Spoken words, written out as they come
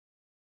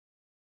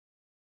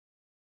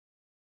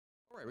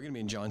We're going to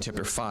be in John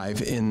chapter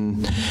 5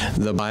 in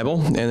the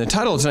Bible, and the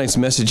title of tonight's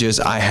message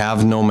is I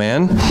Have No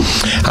Man.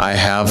 I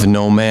Have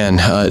No Man.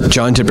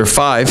 John chapter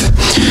 5.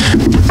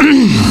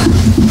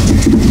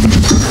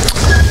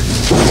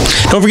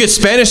 Don't forget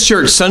Spanish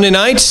church Sunday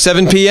night,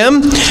 7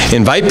 p.m.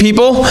 Invite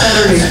people.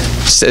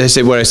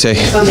 Say what I say.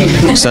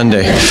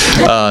 Sunday.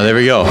 There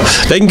we go.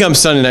 They can come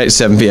Sunday night at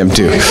 7 p.m.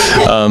 too.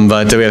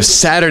 But we have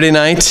Saturday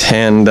night,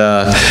 and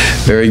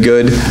very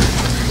good.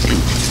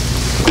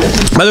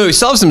 By the way, we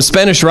still have some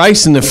Spanish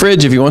rice in the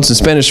fridge. If you want some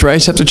Spanish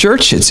rice after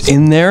church, it's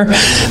in there.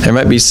 There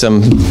might be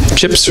some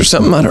chips or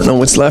something. I don't know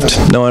what's left.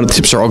 No, the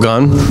chips are all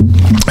gone.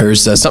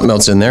 There's something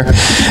else in there.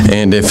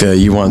 And if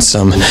you want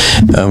some,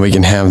 we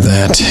can have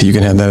that. You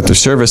can have that at the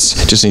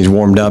service. It just needs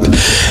warmed up.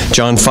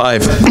 John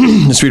 5.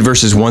 Let's read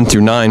verses 1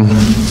 through 9.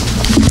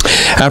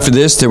 After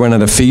this, there was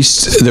a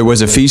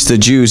feast of the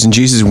Jews, and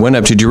Jesus went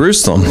up to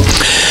Jerusalem.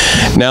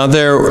 Now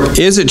there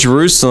is at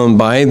Jerusalem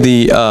by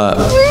the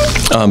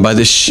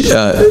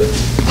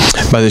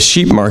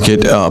sheep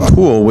market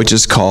pool, which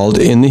is called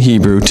in the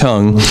Hebrew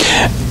tongue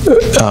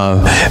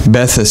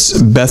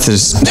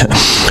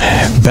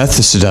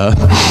Bethesda,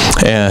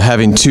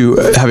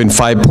 having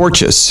 5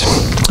 porches.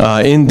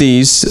 In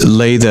these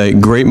lay the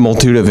great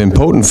multitude of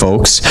impotent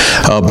folks,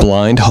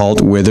 blind,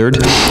 halt, withered,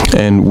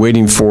 and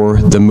waiting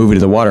for the moving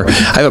of the water.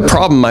 I have a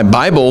problem. My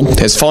Bible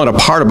has fallen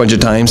apart a bunch of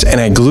times, and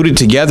I glued it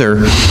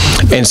together,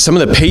 and some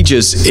of the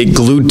pages it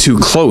glued too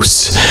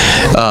close.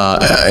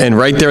 And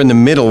right there in the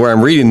middle where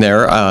I'm reading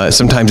there,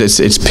 sometimes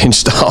it's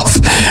pinched off.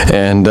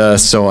 And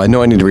so I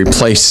know I need to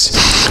replace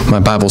my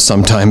Bible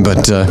sometime,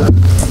 but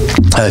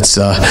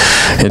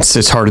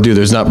it's hard to do.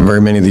 There's not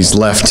very many of these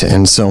left.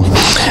 And so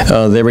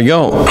there we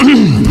go.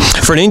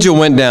 For an angel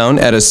went down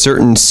at a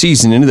certain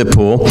season into the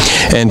pool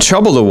and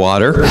troubled the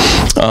water.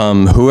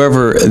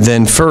 Whoever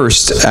then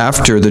first,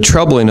 after the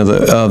troubling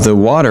of the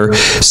water,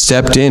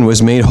 stepped in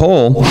was made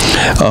whole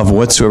of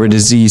whatsoever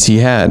disease he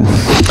had.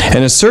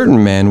 And a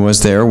certain man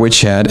was there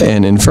which had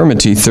an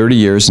infirmity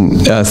 30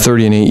 and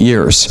 8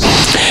 years.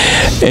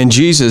 And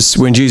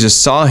when Jesus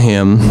saw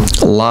him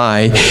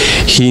lie,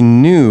 he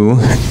knew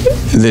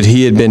that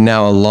he had been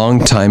now a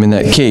long time in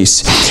that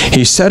case.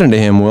 He said unto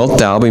him, Wilt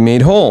thou be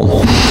made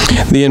whole?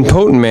 The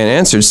impotent man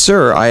answered,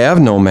 Sir, I have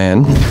no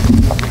man,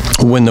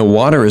 when the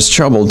water is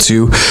troubled,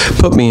 to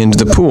put me into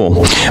the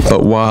pool.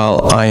 But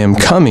while I am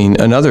coming,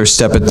 another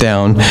steppeth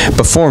down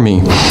before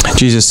me.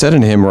 Jesus said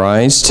unto him,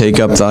 Rise, take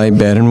up thy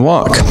bed, and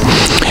walk.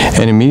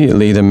 And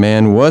immediately the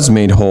man was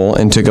made whole,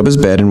 and took up his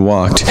bed, and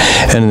walked.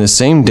 And in the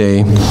same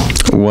day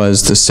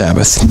was the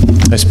Sabbath.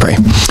 Let's pray.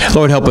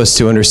 Lord, help us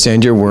to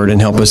understand your word,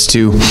 and help us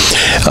to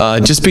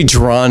just be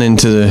drawn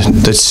into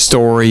the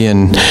story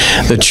and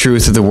the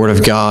truth of the word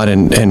of God,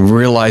 and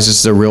realize this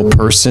is a real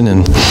person,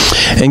 and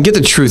get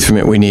the truth from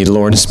it we need,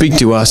 Lord. Speak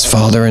to us,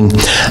 Father, and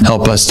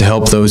help us to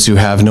help those who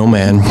have no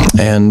man.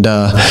 And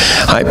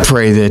I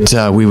pray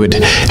that we would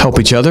help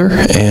each other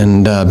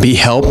and be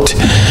helped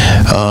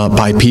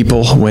by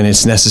people when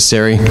it's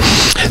necessary.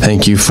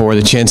 Thank you for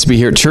the chance to be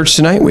here at church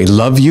tonight. We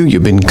love you.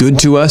 You've been good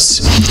to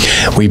us.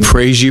 We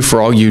praise you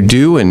for all you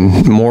do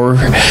and more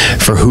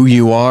for who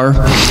you are.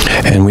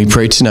 And we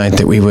pray tonight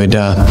that we would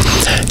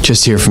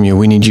just hear from you.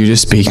 We need you to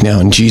speak now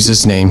in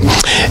Jesus' name.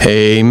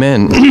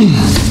 Amen.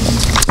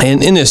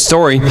 And in this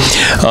story,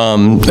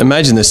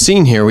 imagine the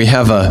scene here. We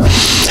have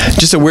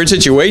just a weird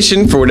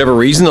situation for whatever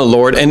reason. The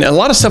Lord, and a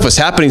lot of stuff was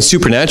happening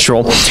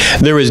supernatural.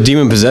 There was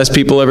demon-possessed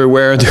people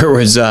everywhere. There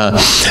was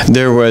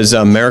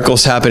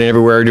miracles happening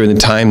everywhere during the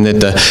time that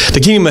the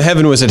kingdom of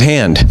heaven was at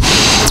hand.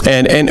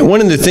 And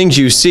one of the things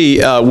you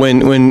see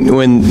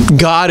when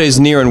God is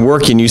near and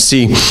working, you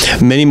see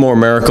many more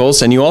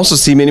miracles, and you also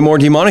see many more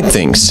demonic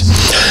things.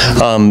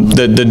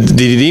 The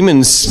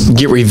demons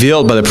get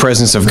revealed by the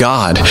presence of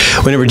God.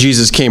 Whenever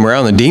Jesus came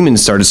around, the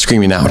demons started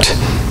screaming out.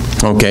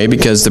 Okay,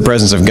 because the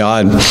presence of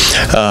God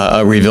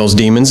reveals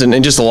demons,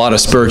 and just a lot of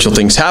spiritual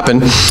things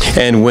happen.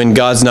 And when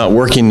God's not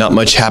working, not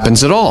much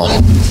happens at all.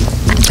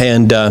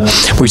 And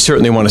we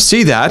certainly want to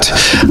see that,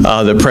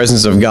 the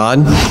presence of God.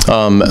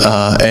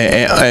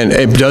 And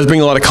it does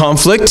bring a lot of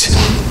conflict.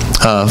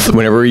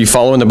 Whenever you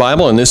follow in the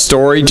Bible, in this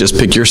story, just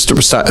pick your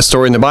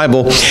story in the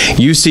Bible,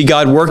 you see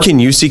God working,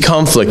 you see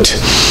conflict.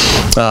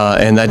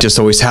 And that just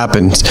always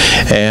happens.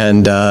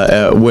 And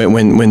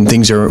when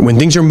things are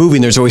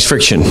moving, there's always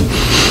friction.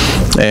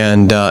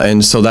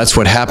 And so that's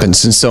what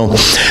happens. And so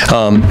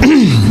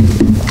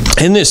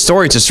in this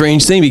story, it's a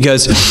strange thing,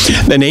 because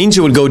an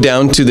angel would go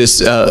down to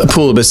this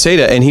pool of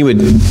Bethesda, and he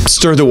would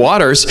stir the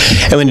waters.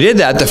 And when he did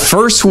that, the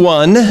first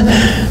one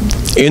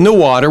in the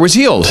water was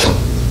healed.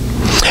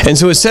 And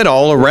so it said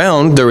all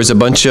around there was a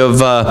bunch of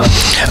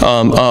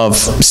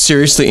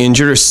seriously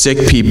injured or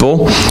sick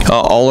people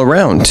all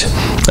around.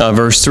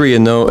 Verse 3,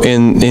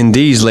 in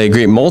these lay a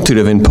great multitude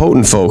of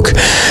impotent folk.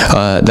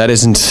 That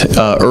isn't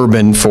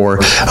urban for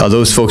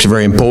those folks are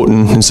very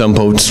impotent, and some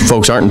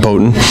folks aren't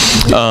impotent.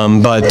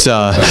 But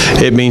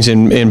it means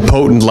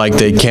impotent like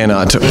they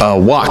cannot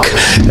walk,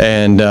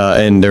 and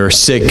they're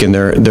sick, and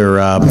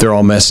they're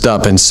all messed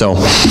up, and so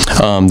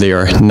they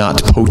are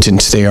not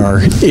potent. They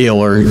are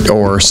ill,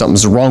 or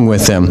something's wrong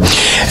with them,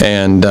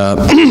 and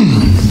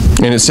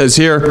it says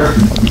here,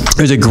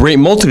 there's a great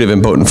multitude of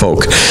impotent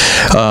folk,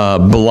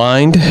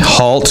 blind,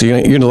 halt.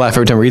 You're going to laugh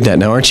every time I read that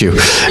now, aren't you?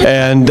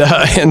 And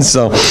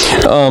so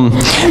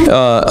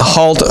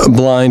halt,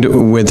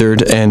 blind,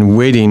 withered, and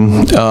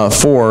waiting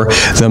for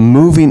the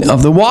moving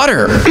of the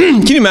water.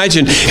 Can you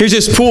imagine? Here's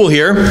this pool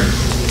here.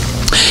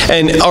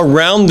 And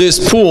around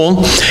this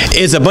pool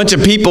is a bunch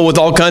of people with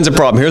all kinds of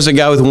problems. Here's a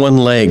guy with one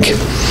leg.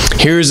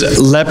 Here's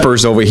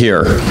lepers over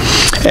here.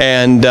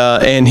 And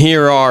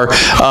here are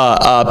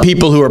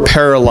people who are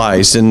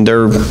paralyzed, and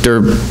they're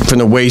from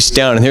the waist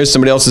down. And here's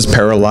somebody else who's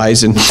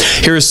paralyzed. And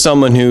here's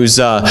someone who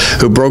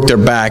broke their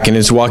back and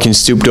is walking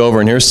stooped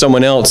over. And here's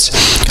someone else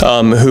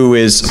who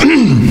is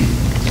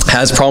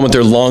has a problem with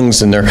their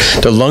lungs, and their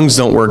lungs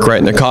don't work right,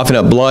 and they're coughing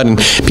up blood, and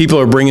people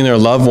are bringing their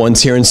loved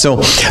ones here. And so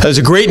there's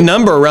a great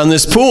number around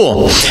this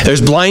pool. There's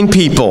blind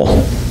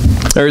people.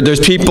 There's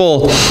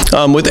people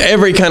with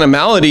every kind of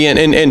malady,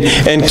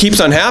 and keeps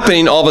on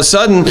happening. All of a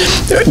sudden,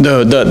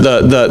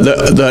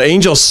 the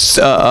angel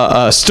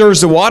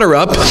stirs the water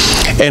up,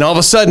 and all of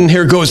a sudden,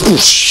 here goes,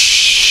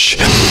 whoosh,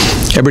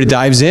 everybody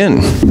dives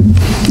in.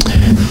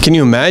 Can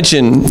you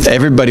imagine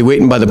everybody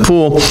waiting by the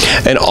pool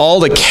and all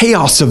the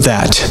chaos of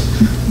that?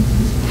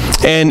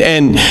 And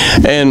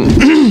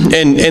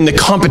the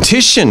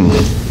competition.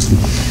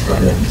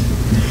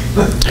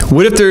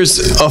 What if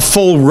there's a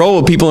full row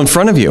of people in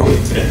front of you?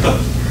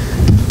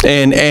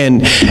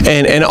 And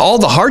all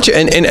the hardship,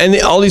 and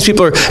all these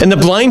people are, and the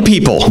blind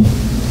people.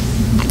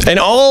 And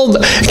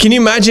can you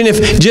imagine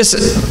if just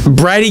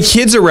bratty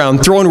kids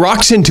around throwing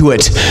rocks into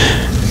it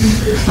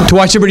to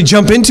watch everybody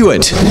jump into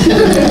it?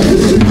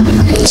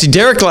 See,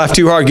 Derek laughed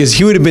too hard because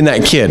he would have been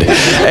that kid.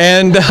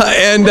 And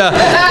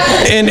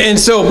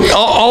so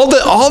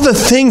all the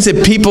things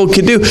that people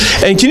could do.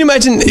 And can you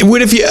imagine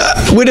what if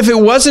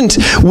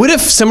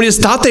somebody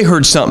just thought they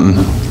heard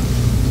something?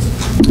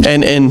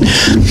 And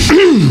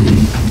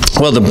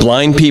well, the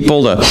blind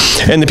people,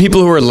 and the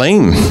people who are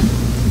lame,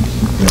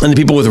 and the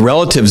people with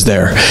relatives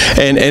there,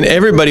 and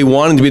everybody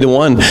wanting to be the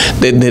one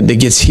that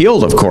gets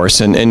healed, of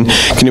course. And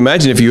can you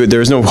imagine if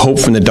there's no hope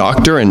from the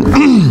doctor, and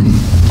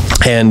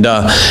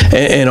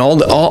all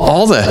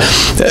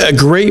the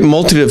great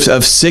multitude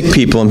of sick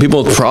people and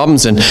people with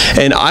problems, and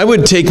I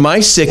would take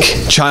my sick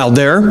child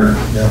there.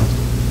 Yeah.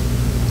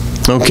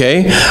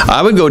 Okay,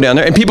 I would go down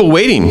there, and people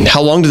waiting.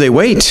 How long do they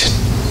wait?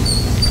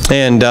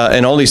 And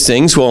all these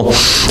things. Well,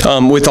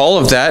 with all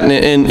of that,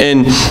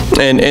 and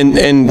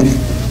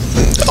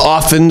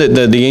often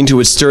the angel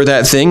would stir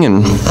that thing,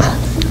 and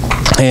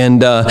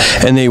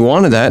they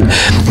wanted that,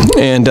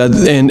 and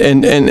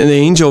the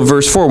angel,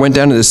 verse 4, went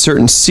down to a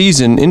certain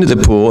season into the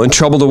pool and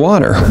troubled the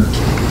water.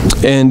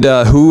 And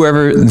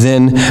whoever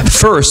then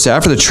first,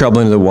 after the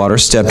troubling of the water,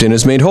 stepped in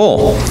is made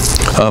whole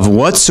of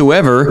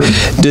whatsoever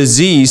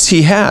disease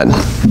he had.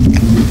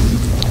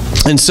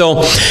 And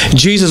so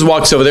Jesus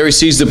walks over there, he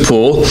sees the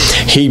pool,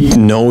 he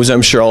knows,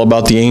 I'm sure, all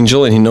about the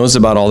angel, and he knows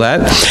about all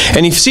that,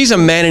 and he sees a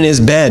man in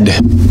his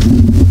bed.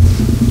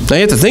 Now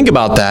you have to think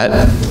about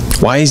that.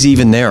 Why is he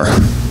even there?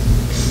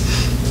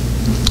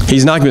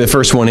 He's not going to be the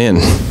first one in.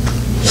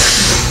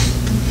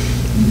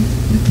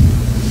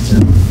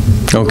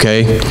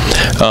 Okay?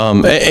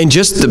 And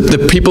just the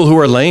people who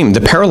are lame, the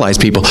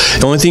paralyzed people,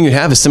 the only thing you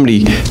have is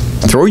somebody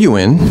throw you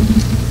in.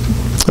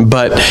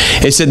 But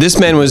it said this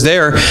man was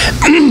there,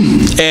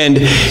 and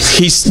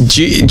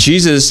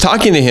Jesus is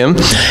talking to him,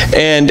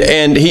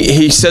 and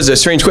he says a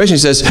strange question. He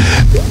says,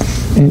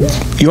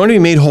 "You want to be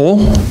made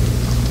whole?"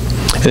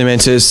 And the man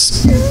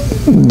says,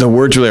 the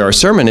words really our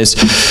sermon is,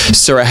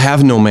 "Sir, I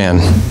have no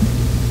man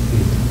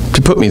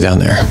to put me down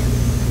there."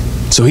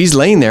 So he's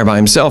laying there by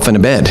himself in a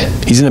bed.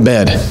 He's in a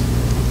bed.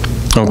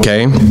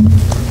 Okay?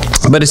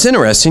 But it's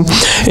interesting.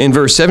 In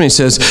verse 7, he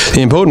says, the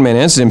impotent man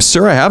answered him,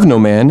 "Sir, I have no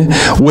man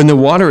when the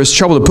water is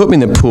troubled to put me in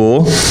the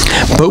pool,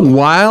 but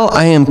while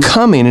I am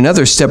coming,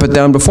 another steppeth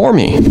down before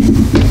me."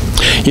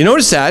 You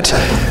notice that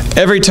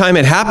every time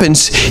it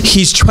happens,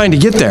 he's trying to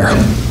get there.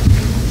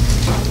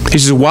 He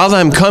says, while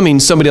I'm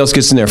coming, somebody else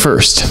gets in there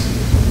first.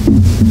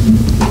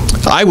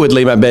 I would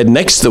lay my bed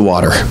next to the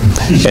water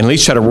and at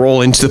least try to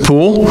roll into the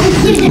pool.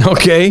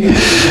 Okay,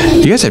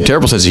 you guys have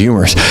terrible sense of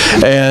humor.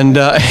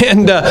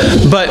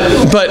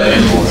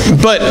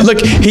 But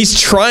look, he's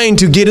trying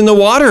to get in the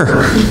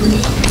water.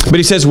 But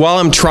he says, while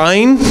I'm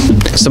trying,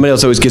 somebody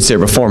else always gets there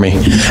before me,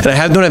 and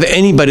I don't have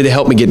anybody to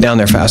help me get down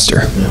there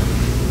faster.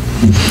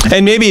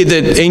 And maybe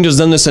the angel's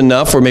done this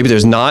enough, or maybe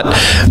there's not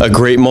a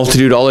great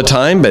multitude all the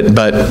time, but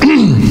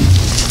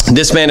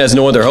This man has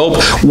no other hope.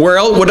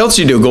 What else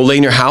do you do? Go lay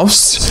in your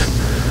house?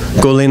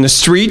 Go lay in the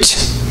street?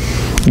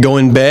 Go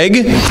and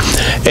beg?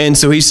 And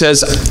so he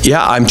says,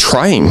 yeah, I'm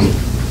trying.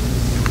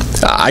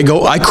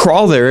 I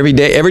crawl there every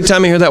day. Every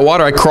time I hear that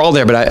water, I crawl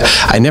there, but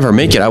I never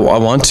make it. I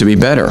want to be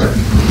better.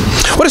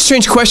 What a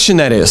strange question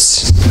that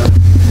is.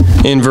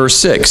 In verse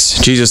 6,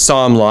 Jesus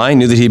saw him lie,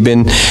 knew that he'd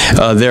been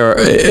there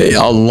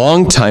a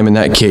long time in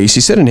that case.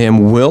 He said unto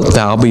him, wilt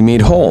thou be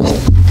made whole?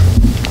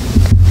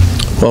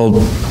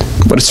 Well,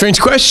 what a strange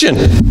question.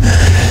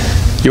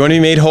 You want to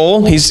be made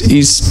whole?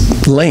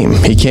 He's lame.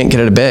 He can't get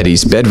out of bed.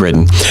 He's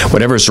bedridden.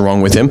 Whatever's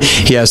wrong with him.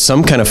 He has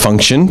some kind of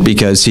function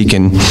because he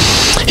can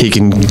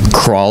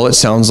crawl, it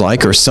sounds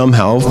like, or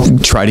somehow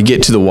try to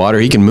get to the water.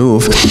 He can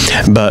move,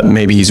 but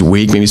maybe he's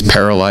weak. Maybe he's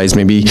paralyzed.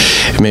 Maybe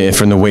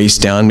from the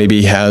waist down.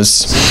 Maybe he has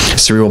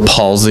cerebral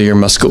palsy or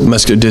muscular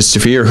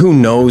dystrophy, or who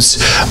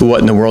knows what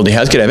in the world he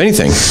has. Could have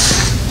anything.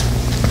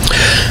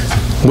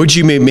 Would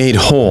you be made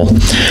whole?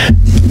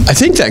 I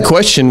think that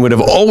question would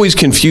have always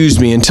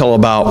confused me until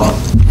about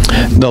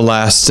the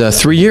last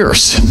 3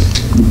 years.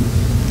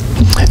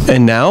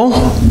 And now,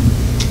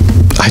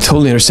 I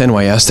totally understand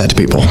why I asked that to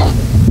people.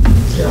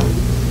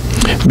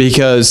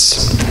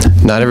 Because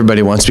not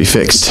everybody wants to be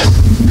fixed.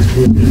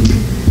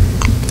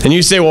 And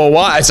you say, well,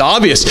 why? It's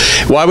obvious.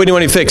 Why would you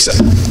want to be fixed?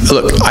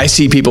 Look, I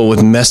see people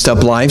with messed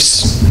up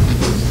lives,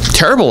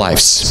 terrible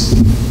lives.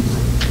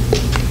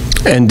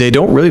 And they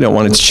really don't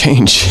want it to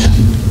change.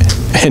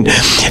 And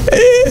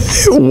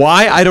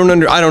why? I don't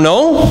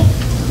know.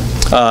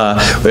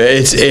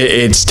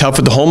 It's tough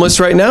with the homeless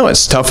right now.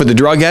 It's tough with the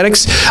drug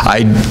addicts.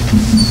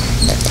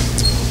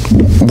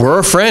 We're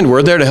a friend.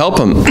 We're there to help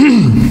them.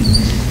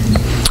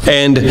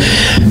 And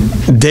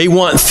they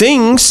want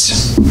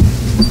things,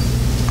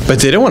 but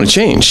they don't want to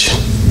change.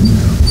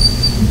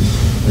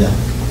 Yeah.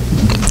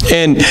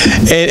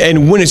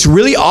 And when it's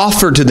really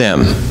offered to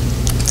them,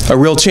 a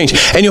real change.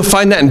 And you'll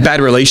find that in bad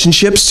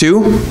relationships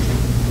too.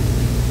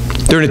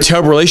 They're in a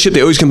terrible relationship.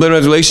 They always complain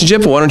about the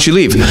relationship. Well, why don't you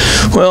leave?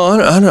 Well,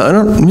 I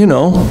don't, you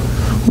know,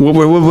 what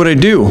would I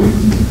do?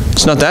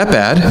 It's not that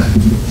bad.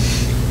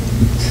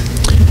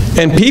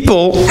 And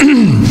people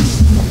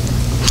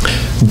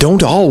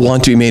don't all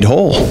want to be made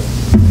whole.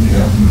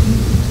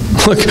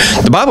 Look,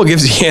 the Bible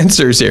gives the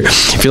answers here.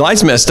 If your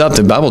life's messed up,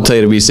 the Bible will tell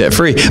you to be set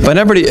free. But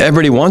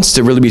everybody wants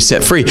to really be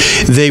set free.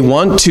 They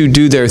want to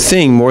do their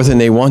thing more than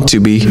they want to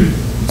be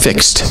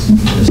fixed.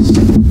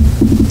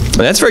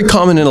 And that's very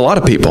common in a lot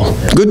of people.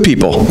 Good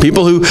people.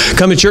 People who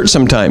come to church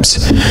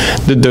sometimes.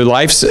 The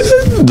life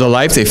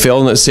they fail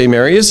in the same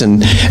areas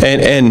and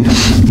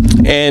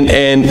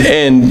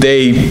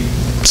they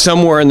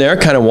somewhere in there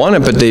kind of want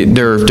it, but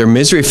their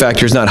misery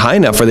factor is not high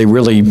enough where they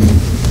really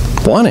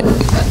want it.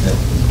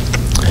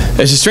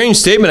 It's a strange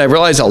statement I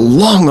realized a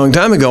long, long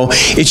time ago.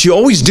 It's you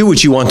always do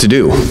what you want to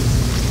do.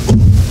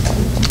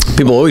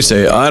 People always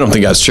say, I don't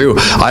think that's true.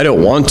 I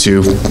don't want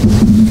to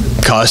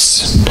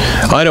cuss.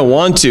 I don't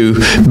want to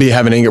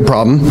have an anger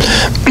problem.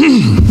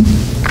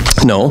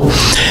 No.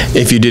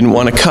 If you didn't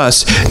want to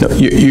cuss, no,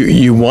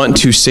 you want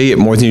to say it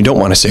more than you don't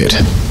want to say it.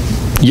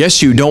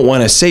 Yes, you don't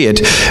want to say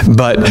it,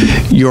 but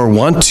your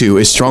want to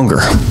is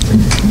stronger.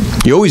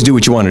 You always do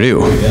what you want to do.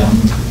 Yeah.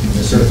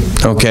 Yes, sir.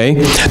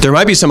 Okay? There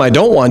might be some I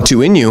don't want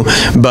to in you,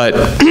 but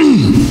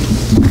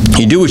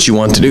you do what you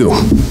want to do.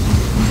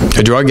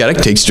 A drug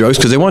addict takes drugs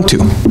because they want to.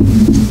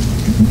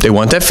 They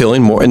want that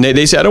feeling more, and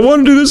they say, I don't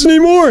want to do this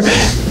anymore.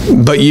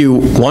 But you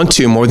want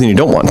to more than you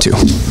don't want to.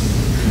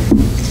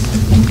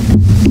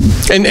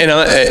 And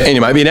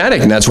you might be an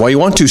addict, and that's why you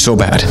want to so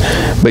bad.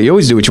 But you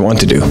always do what you want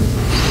to do.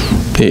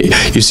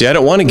 You say, I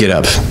don't want to get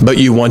up, but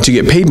you want to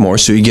get paid more,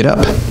 so you get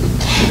up.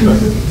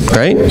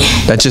 Right?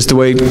 That's just the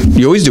way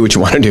you always do what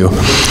you want to do.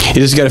 You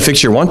just got to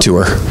fix your want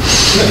to-er.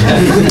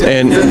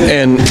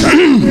 And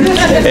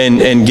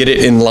get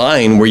it in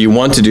line where you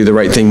want to do the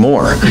right thing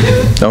more.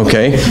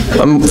 Okay?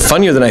 I'm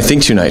funnier than I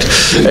think tonight.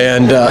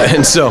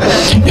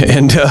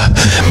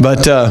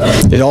 But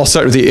it all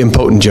started with the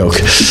impotent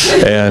joke.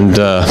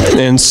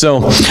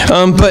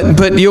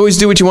 But you always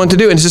do what you want to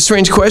do. And it's a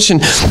strange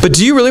question. But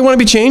do you really want to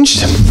be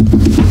changed?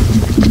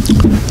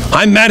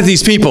 I'm mad at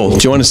these people.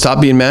 Do you want to stop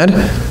being mad?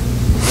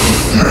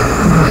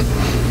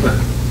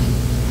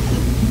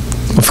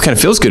 Well, it kind of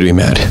feels good to be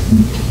mad.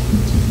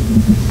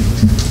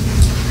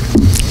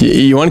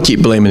 You want to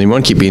keep blaming, you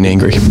want to keep being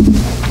angry.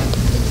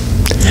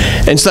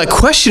 And so that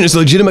question is a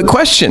legitimate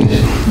question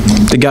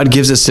that God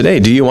gives us today.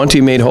 Do you want to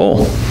be made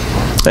whole?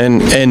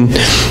 And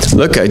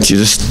look,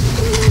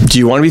 do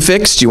you want to be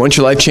fixed? Do you want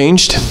your life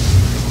changed?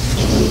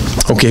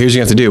 Okay, here's what you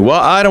have to do. Well,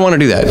 I don't want to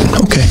do that.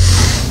 Okay.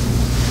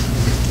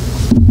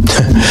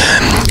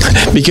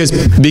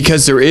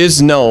 because there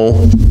is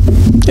no,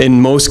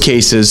 in most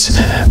cases,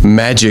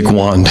 magic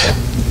wand.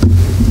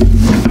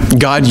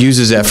 God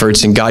uses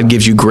efforts, and God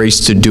gives you grace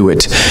to do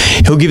it.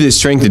 He'll give you the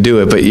strength to do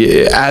it, but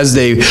as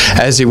they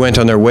went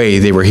on their way,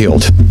 they were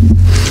healed.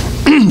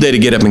 They had to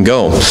get up and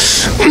go.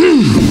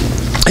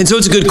 And so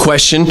it's a good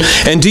question.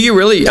 And do you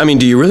really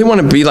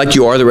want to be like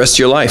you are the rest of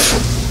your life?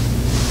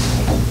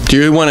 Do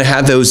you really want to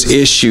have those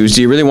issues?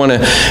 Do you really want to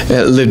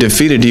live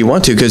defeated? Do you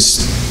want to?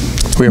 Because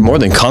we are more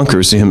than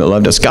conquerors to him that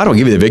loved us. God will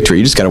give you the victory.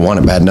 You just got to want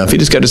it bad enough. You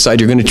just got to decide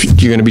you're going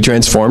to be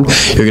transformed.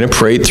 You're going to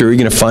pray it through. You're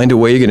going to find a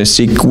way. You're going to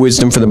seek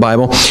wisdom from the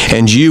Bible.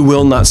 And you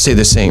will not stay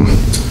the same.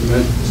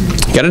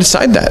 You got to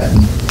decide that.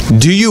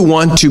 Do you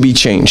want to be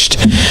changed?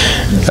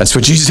 That's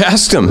what Jesus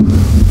asked him.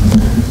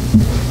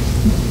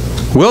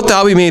 Wilt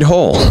thou be made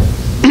whole?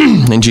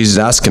 And Jesus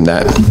asked him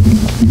that.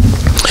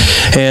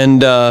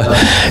 And the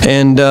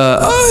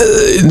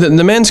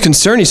man's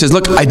concerned. He says,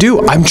 look, I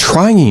do. I'm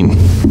trying.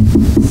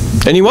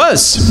 And he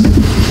was.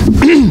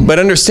 But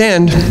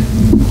understand,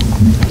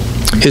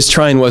 his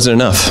trying wasn't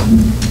enough.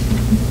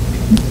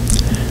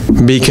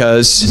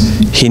 Because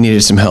he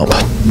needed some help.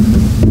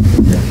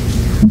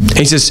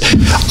 He says,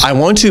 I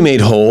want to be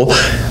made whole.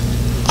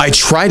 I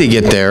try to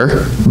get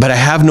there, but I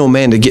have no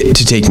man to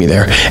take me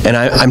there. And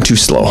I'm too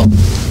slow.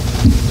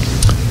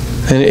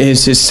 And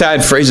his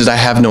sad phrase is, I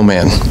have no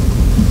man.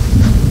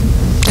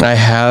 I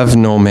have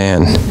no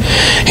man.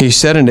 He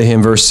said unto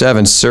him, verse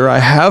 7, Sir, I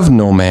have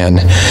no man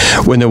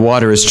when the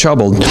water is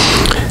troubled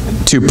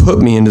to put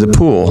me into the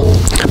pool.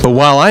 But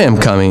while I am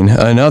coming,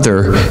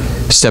 another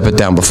steppeth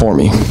down before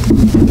me.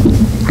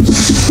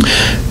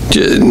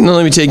 Now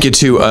let me take you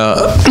to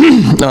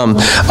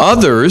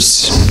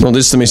others. Well,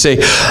 just let me say,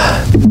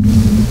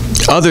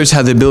 others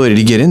have the ability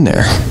to get in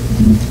there.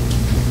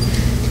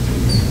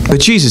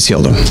 But Jesus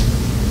healed them.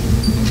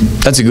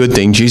 That's a good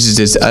thing. Jesus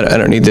says, I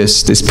don't need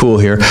this pool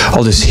here.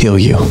 I'll just heal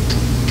you.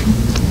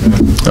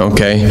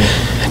 Okay.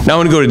 Now I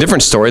want to go to a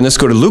different story, and let's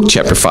go to Luke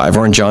chapter 5.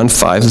 We're in John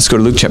 5. Let's go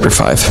to Luke chapter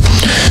 5.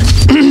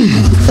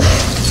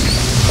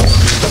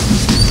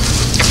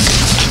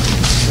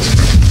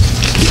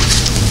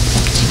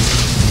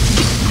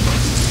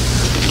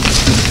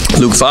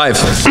 Luke 5.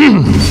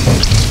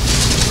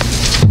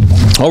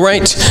 All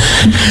right.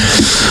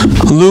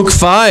 Luke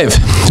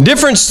 5.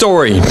 Different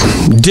story.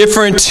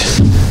 Different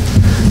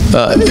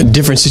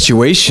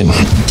situation.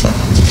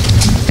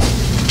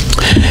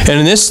 And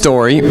in this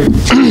story,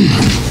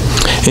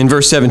 in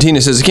verse 17,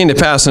 it says, It came to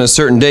pass on a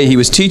certain day he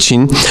was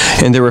teaching,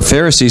 and there were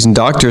Pharisees and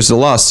doctors of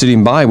the law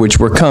sitting by, which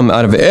were come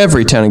out of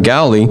every town in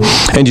Galilee,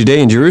 and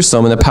Judea and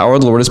Jerusalem, and the power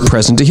of the Lord is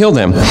present to heal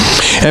them.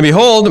 And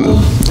behold,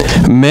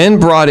 men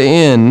brought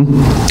in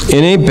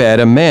a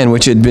bed a man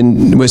which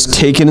was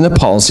taken in the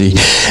palsy,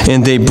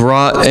 and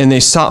they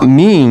sought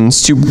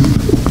means to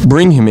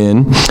bring him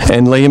in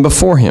and lay him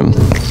before him.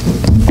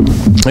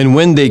 And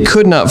when they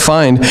could not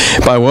find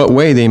by what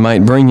way they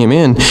might bring him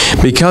in,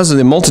 because of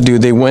the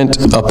multitude, they went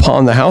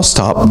upon the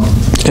housetop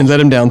and let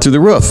him down through the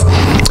roof,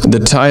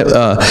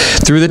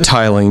 through the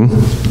tiling,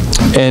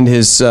 and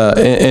his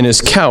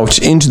couch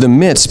into the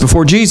midst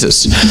before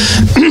Jesus.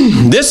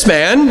 This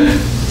man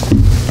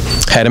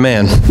had a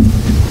man.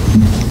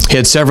 He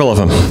had several of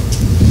them.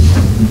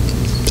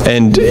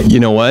 And you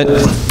know what?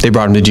 They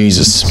brought him to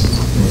Jesus.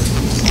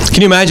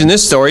 Can you imagine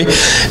this story?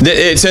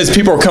 It says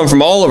people are coming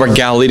from all over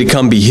Galilee to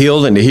come be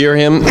healed and to hear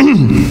him.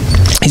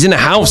 He's in a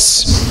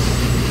house.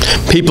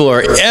 People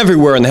are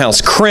everywhere in the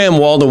house, cram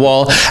wall to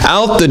wall,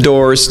 out the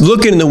doors,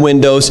 looking in the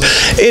windows.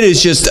 It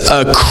is just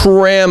a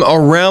cram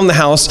around the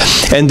house.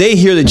 And they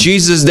hear that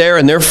Jesus is there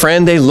and their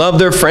friend, they love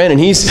their friend, and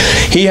he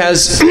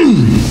has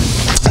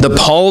the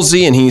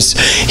palsy, and he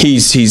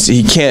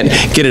can't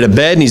get out of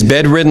bed, and he's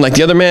bedridden like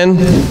the other man.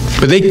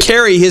 But they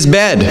carry his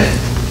bed.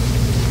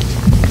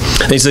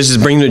 They say, let's just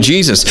bring him to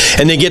Jesus.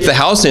 And they get to the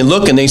house and they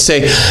look and they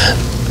say, we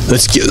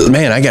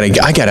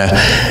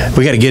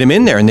gotta get him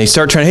in there. And they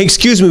start trying, hey,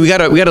 excuse me, we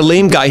got a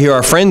lame guy here,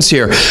 our friend's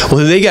here.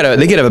 Well, they gotta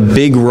have a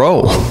big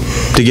row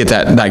to get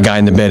that guy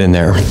in the bed in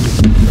there.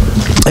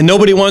 And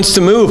nobody wants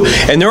to move.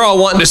 And they're all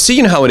wanting to see,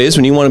 you know how it is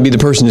when you want to be the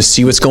person to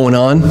see what's going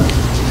on.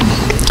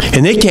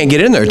 And they can't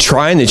get in there. They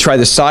try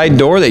the side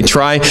door. They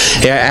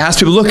ask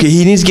people, look,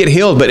 he needs to get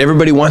healed, but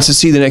everybody wants to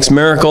see the next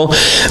miracle.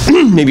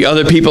 Maybe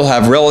other people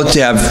have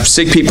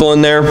sick people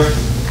in there.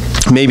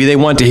 Maybe they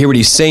want to hear what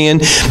he's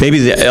saying.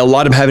 Maybe a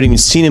lot of them haven't even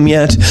seen him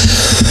yet.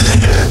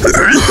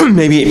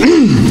 Maybe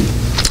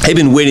they've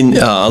been waiting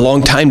a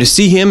long time to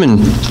see him, and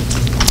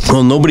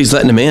well, nobody's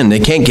letting him in. They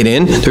can't get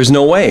in. There's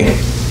no way.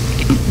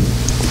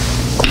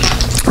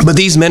 But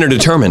these men are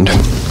determined.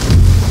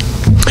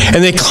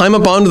 And they climb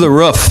up onto the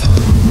roof.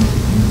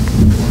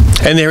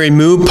 And they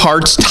remove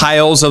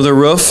tiles of the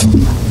roof.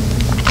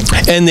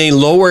 And they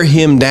lower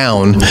him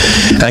down.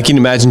 I can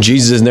imagine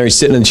Jesus in there. He's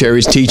sitting in the chair.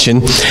 He's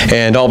teaching.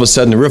 And all of a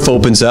sudden the roof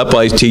opens up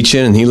while he's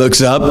teaching. And he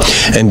looks up.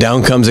 And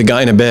down comes a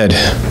guy in a bed.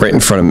 Right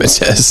in front of him, it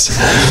says.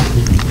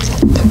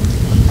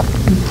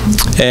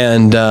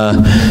 And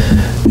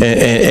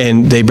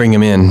they bring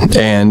him in.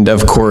 And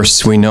of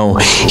course we know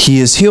he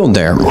is healed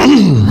there.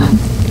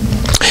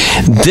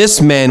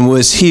 This man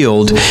was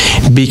healed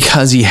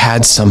because he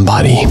had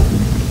somebody.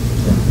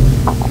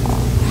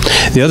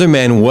 The other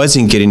man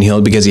wasn't getting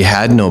healed because he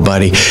had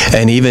nobody.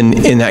 And even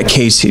in that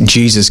case,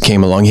 Jesus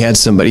came along. He had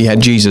somebody. He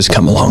had Jesus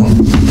come along.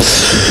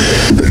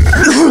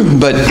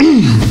 But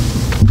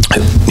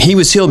he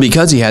was healed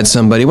because he had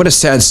somebody. What a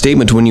sad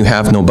statement when you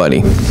have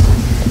nobody.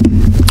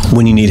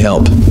 When you need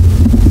help.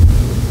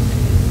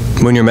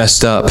 when you're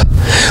messed up,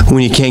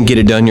 when you can't get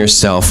it done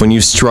yourself, when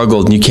you've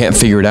struggled and you can't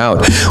figure it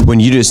out, when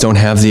you just don't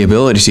have the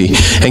ability.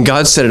 And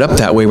God set it up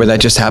that way where that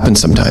just happens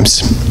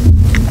sometimes.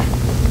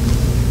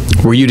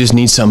 Where you just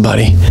need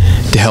somebody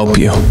to help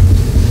you.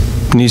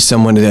 You need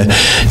someone to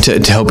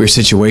help your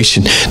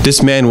situation.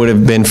 This man would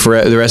have been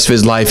for the rest of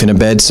his life in a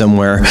bed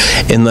somewhere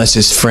unless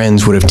his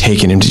friends would have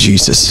taken him to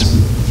Jesus.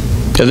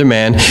 The other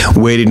man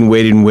waited and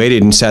waited and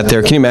waited and sat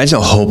there. Can you imagine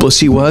how hopeless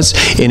he was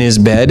in his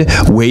bed,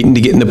 waiting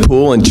to get in the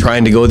pool and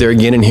trying to go there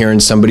again and hearing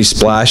somebody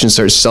splash and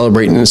start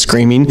celebrating and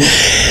screaming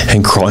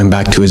and crawling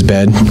back to his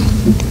bed?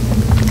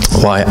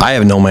 Why? I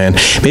have no man.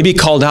 Maybe he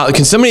called out.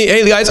 Can somebody,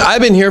 hey guys,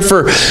 I've been here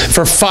for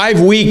 5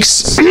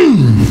 weeks.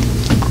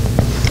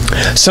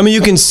 Some of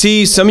you can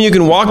see, some of you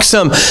can walk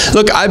some.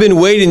 Look, I've been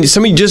waiting.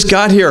 Some of you just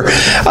got here.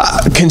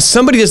 Can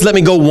somebody just let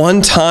me go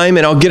one time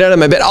and I'll get out of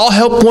my bed? I'll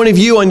help one of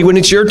you when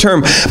it's your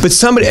turn. But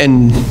somebody,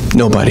 and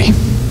nobody.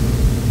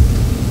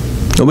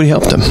 Nobody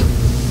helped him.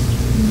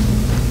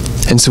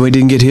 And so he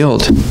didn't get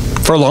healed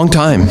for a long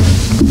time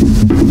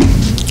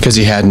because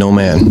he had no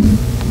man.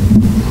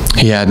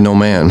 He had no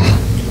man.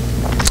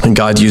 And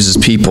God uses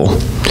people.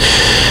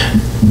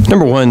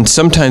 Number one,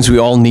 sometimes we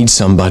all need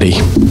somebody.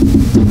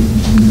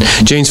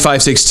 James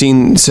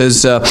 5:16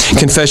 says,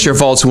 confess your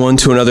faults one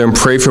to another and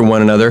pray for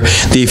one another.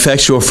 The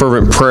effectual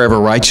fervent prayer of a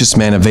righteous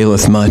man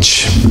availeth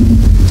much.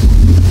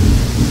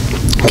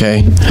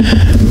 Okay?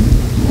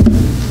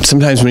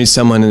 Sometimes we need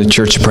someone in the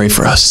church to pray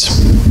for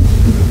us.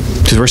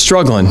 Because we're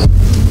struggling.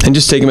 And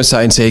just take them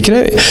aside and say, can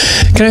I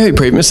have you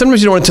pray for me?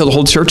 Sometimes you don't want to tell the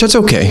whole church. That's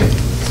okay.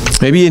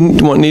 Maybe you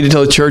need to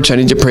tell the church, I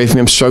need you to pray for me.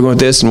 I'm struggling with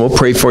this, and we'll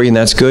pray for you, and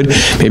that's good.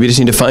 Maybe you just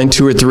need to find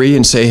 2 or 3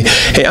 and say,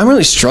 hey, I'm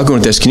really struggling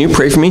with this. Can you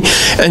pray for me?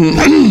 And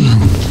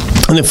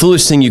the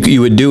foolish thing you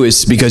would do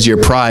is, because of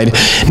your pride,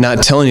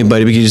 not tell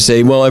anybody, because you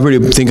say, well,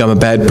 everybody think I'm a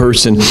bad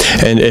person,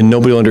 and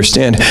nobody will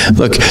understand.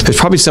 Look, there's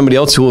probably somebody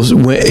else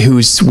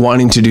who's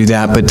wanting to do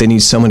that, but they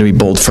need someone to be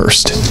bold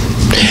first.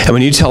 And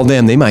when you tell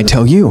them, they might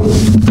tell you.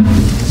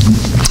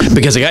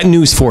 Because I got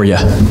news for you.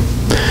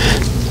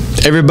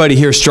 Everybody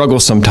here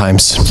struggles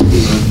sometimes.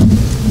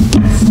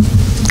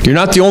 You're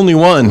not the only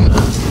one.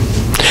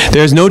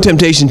 There's no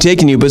temptation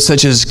taking you, but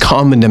such as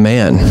common to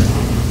man.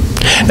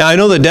 Now, I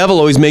know the devil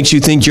always makes you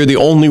think you're the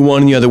only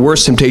one and you have the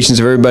worst temptations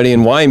of everybody,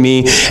 and why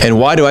me, and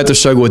why do I have to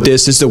struggle with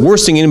this? It's the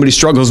worst thing anybody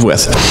struggles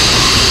with.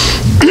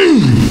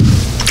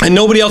 And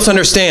nobody else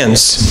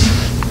understands.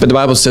 But the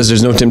Bible says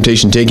there's no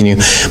temptation taking you,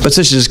 but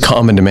such as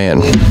common to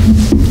man.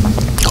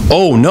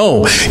 Oh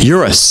no,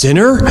 you're a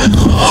sinner?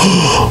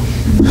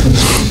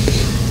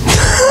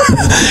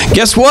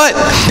 Guess what?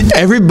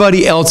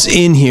 Everybody else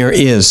in here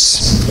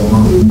is.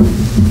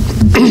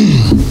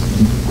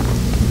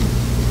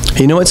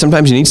 You know what?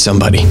 Sometimes you need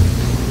somebody.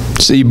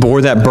 So you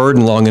bore that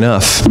burden long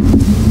enough.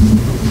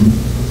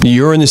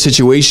 You're in the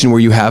situation where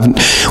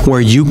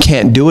you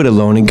can't do it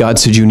alone, and God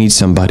said you need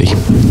somebody.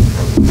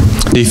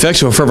 The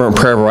effectual fervent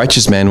prayer of a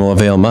righteous man will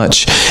avail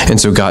much. And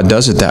so God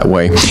does it that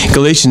way.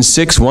 Galatians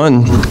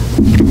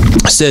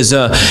 6:1 says,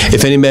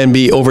 if any man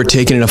be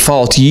overtaken in a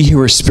fault, ye who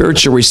are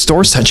spiritual,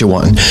 restore such a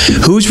one.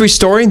 Who's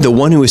restoring? The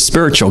one who is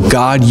spiritual.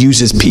 God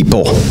uses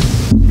people.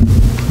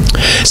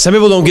 Some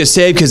people don't get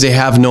saved because they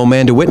have no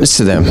man to witness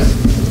to them.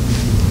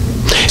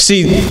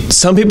 See,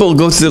 some people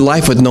go through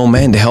life with no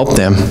man to help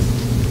them.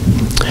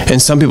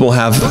 And some people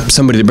have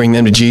somebody to bring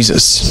them to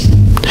Jesus.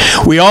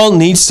 We all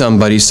need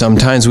somebody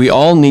sometimes. We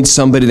all need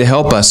somebody to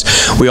help us.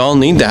 We all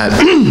need that.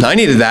 I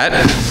needed that.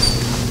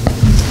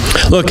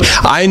 Look,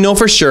 I know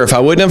for sure if I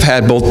wouldn't have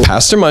had both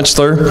Pastor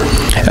Munchler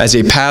as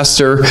a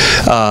pastor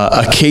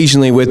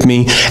occasionally with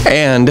me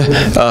and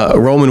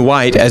Roman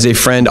White as a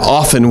friend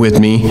often with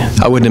me,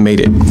 I wouldn't have made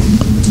it.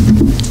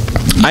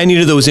 I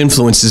needed those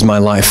influences in my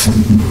life.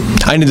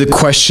 I need the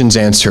questions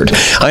answered.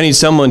 I need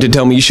someone to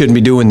tell me you shouldn't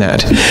be doing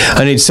that.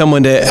 I need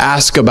someone to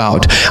ask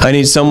about. I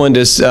need someone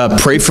to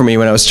pray for me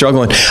when I was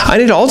struggling. I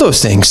need all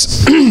those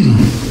things.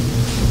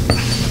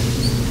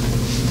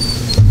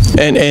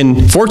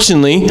 And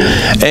fortunately,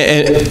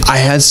 I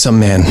had some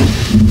men.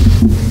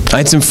 I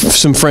had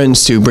some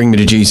friends to bring me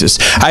to Jesus.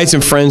 I had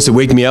some friends to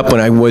wake me up when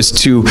I was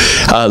too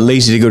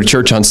lazy to go to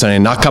church on Sunday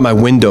and knock on my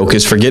window,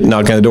 because forget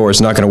knocking on the door,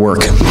 it's not going to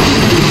work.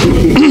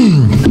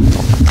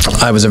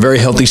 I was a very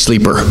healthy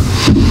sleeper.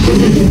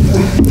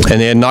 And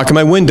they had to knock on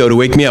my window to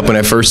wake me up when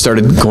I first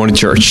started going to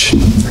church.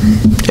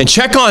 And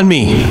check on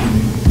me.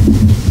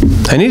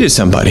 I needed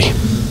somebody.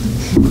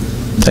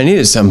 I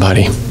needed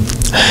somebody.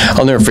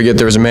 I'll never forget,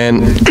 there was a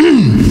man,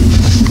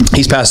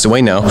 he's passed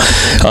away now.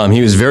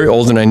 He was very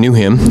old and I knew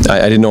him.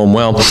 I didn't know him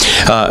well.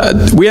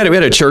 We had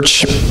a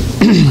church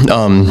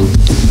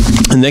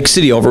the next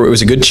city over. It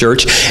was a good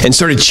church and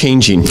started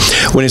changing.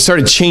 When it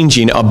started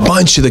changing, a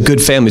bunch of the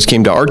good families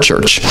came to our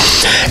church.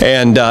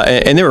 And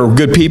they were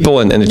good people,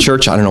 and the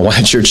church, I don't know why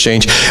the church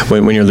changed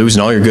when you're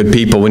losing all your good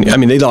people.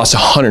 They lost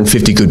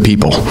 150 good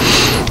people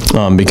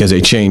because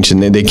they changed,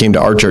 and they came to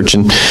our church.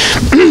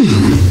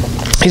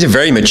 And These are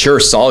very mature,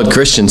 solid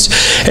Christians.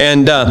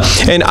 And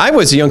I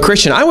was a young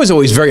Christian. I was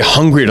always very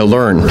hungry to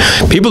learn.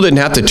 People didn't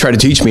have to try to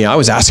teach me. I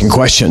was asking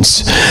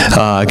questions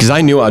because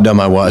I knew how dumb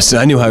I was.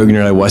 And I knew how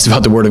ignorant I was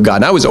about the Word of God.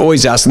 And I was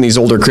always asking these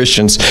older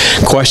Christians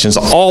questions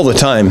all the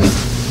time.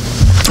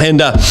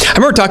 And I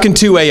remember talking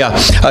to a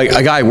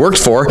guy I worked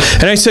for,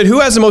 and I said, who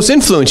has the most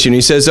influence on you? And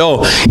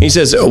he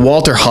says,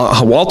 Walter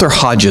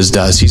Hodges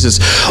does. He says,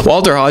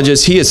 Walter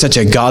Hodges, he is such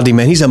a godly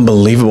man. He's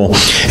unbelievable.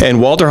 And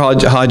Walter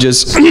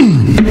Hodges,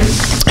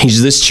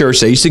 he's this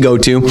church I used to go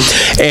to,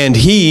 and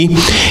he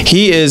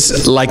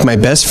is like my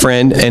best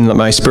friend and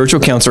my spiritual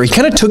counselor. He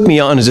kind of took me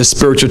on as a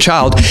spiritual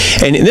child.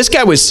 And this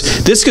guy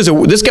was a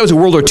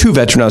World War II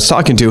veteran I was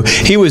talking to.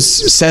 He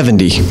was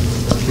 70.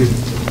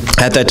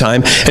 At that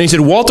time, and he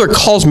said, Walter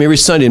calls me every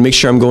Sunday to make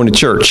sure I'm going to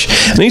church.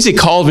 And he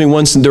calls me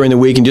once during the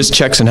week and just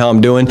checks on how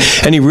I'm doing.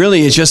 And he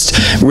really is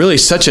just really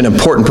such an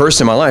important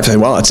person in my life. I said,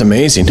 wow, that's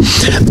amazing.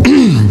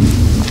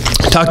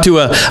 Talked to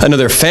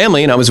another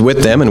family, and I was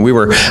with them, and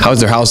I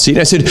was their house seat.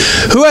 And I said,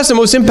 who has the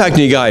most impact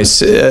on you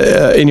guys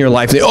in your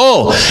life? They,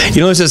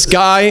 there's this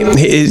guy,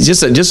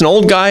 just an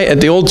old guy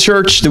at the old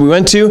church that we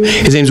went to.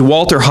 His name's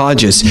Walter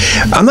Hodges.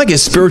 I'm like a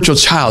spiritual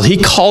child. He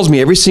calls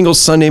me every single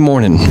Sunday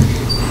morning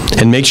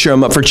and make sure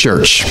I'm up for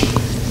church.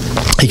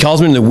 He calls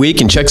me in the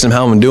week and checks on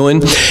how I'm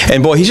doing.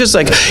 And boy, he's just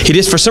like,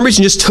 for some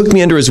reason just took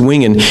me under his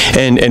wing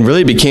and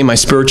really became my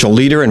spiritual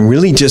leader and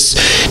really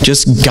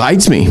just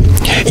guides me.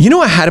 You know,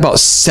 I had about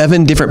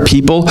 7 different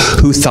people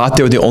who thought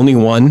they were the only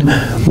one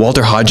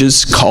Walter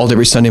Hodges called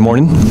every Sunday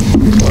morning.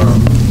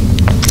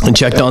 And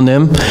checked on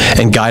them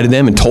and guided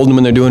them and told them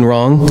when they're doing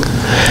wrong.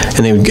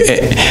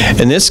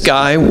 And this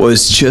guy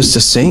was just a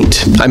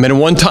saint. I met him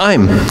one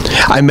time.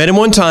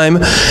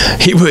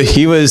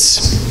 He was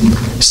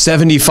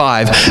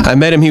 75. I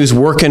met him. He was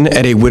working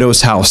at a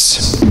widow's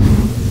house,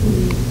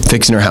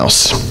 fixing her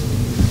house.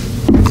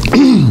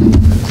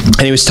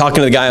 And he was talking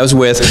to the guy I was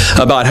with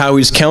about how he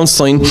was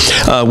counseling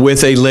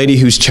with a lady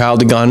whose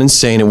child had gone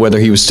insane and whether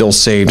he was still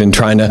saved and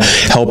trying to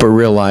help her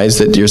realize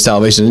that your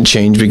salvation didn't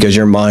change because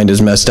your mind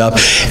is messed up.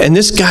 And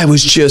this guy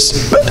was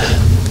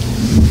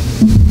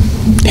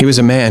he was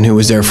a man who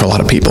was there for a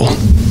lot of people.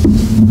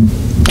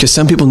 Because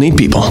some people need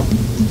people.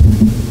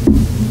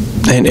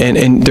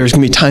 And there's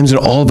going to be times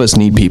when all of us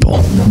need people.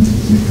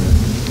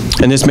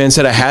 And this man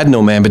said, I had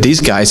no man, but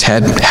these guys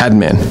had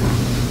men.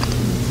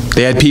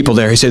 They had people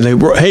there. He said, hey,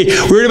 we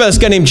heard about this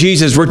guy named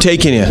Jesus. We're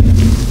taking you.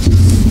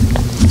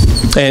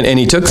 And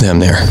he took them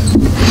there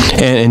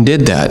and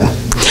did that.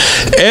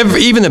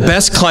 Even the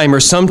best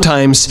climbers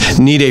sometimes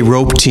need a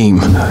rope team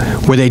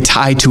where they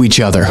tie to each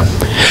other.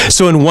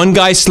 So when one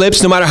guy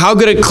slips, no matter how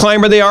good a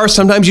climber they are,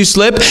 sometimes you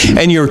slip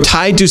and you're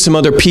tied to some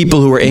other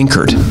people who are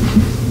anchored.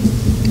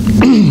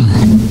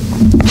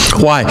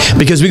 Why?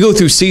 Because we go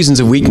through seasons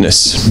of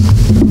weakness.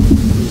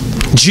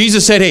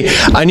 Jesus said, hey,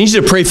 I need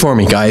you to pray for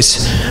me,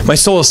 guys. My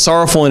soul is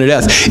sorrowful unto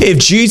death. If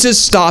Jesus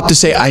stopped to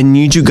say, I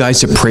need you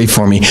guys to pray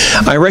for me,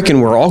 I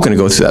reckon we're all going to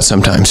go through that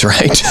sometimes,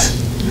 right?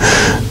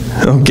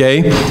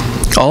 Okay?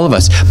 All of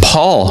us.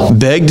 Paul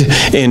begged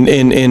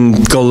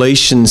in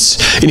Galatians,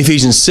 in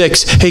Ephesians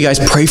 6, hey guys,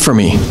 pray for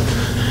me.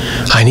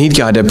 I need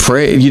God to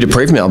pray, you to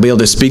pray for me. I'll be able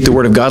to speak the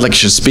word of God like I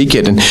should speak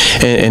it. And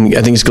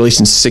I think it's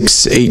Galatians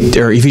 6:8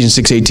 or Ephesians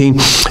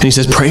 6:18. And he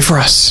says, pray for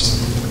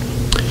us.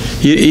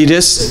 You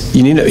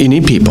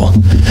need people,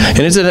 and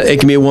it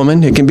can be a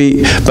woman. It can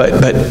be,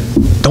 but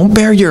don't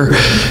bear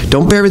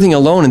everything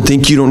alone and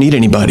think you don't need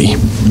anybody.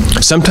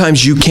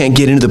 Sometimes you can't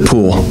get into the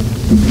pool.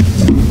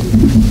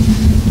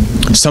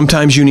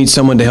 Sometimes you need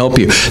someone to help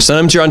you.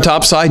 Sometimes you're on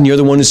top side and you're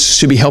the one who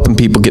should be helping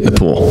people get in the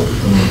pool.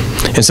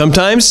 And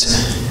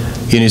sometimes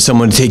you need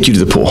someone to take you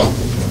to the pool.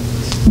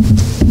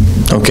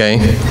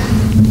 Okay.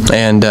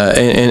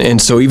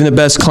 And so even the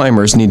best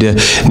climbers need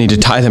to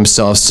tie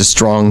themselves to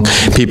strong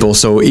people,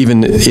 so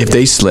even if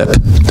they slip,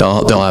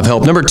 they'll have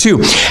help. Number 2,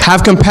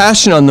 have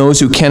compassion on those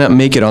who cannot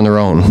make it on their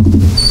own.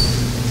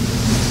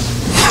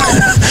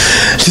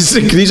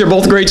 These are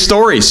both great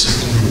stories.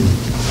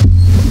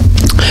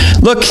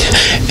 Look,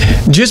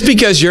 just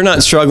because you're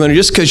not struggling, or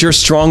just because you're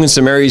strong in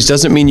some areas,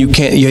 doesn't mean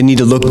you need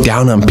to look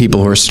down on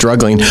people who are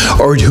struggling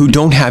or who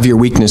don't have your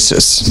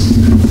weaknesses.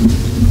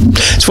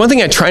 So one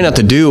thing I try not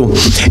to do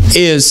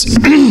is,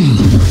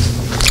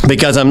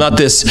 because I'm not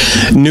this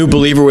new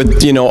believer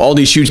with all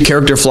these huge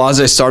character flaws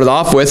I started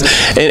off with,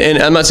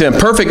 and I'm not saying I'm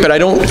perfect, but I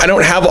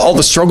don't have all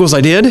the struggles I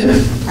did,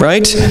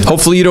 right?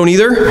 Hopefully you don't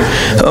either.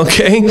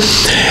 Okay?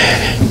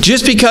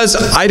 Just because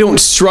I don't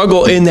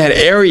struggle in that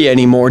area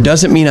anymore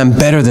doesn't mean I'm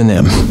better than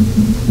them.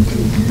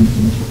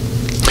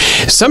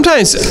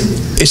 Sometimes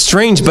it's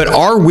strange, but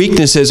our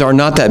weaknesses are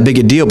not that big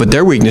a deal, but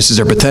their weaknesses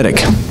are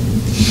pathetic.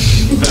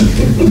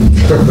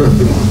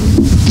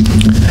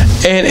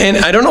 And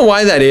I don't know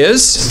why that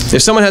is.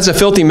 If someone has a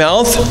filthy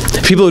mouth,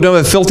 people who don't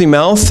have a filthy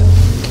mouth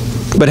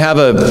but have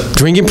a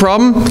drinking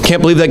problem,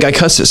 can't believe that guy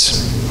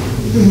cusses.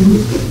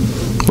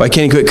 Why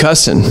can't he quit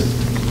cussing?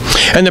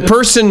 And the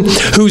person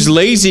who's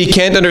lazy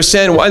can't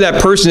understand why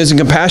that person isn't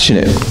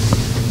compassionate.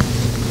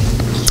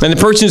 And the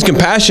person who's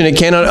compassionate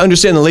cannot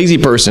understand the lazy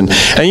person.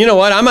 And you know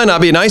what? I might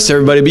not be nice to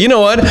everybody, but you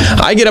know what?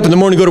 I get up in the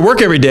morning and go to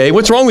work every day.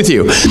 What's wrong with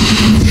you?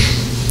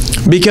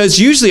 Because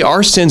usually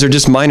our sins are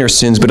just minor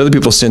sins, but other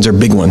people's sins are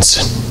big ones.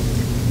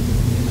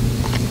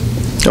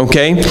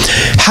 Okay?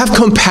 Have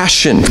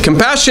compassion.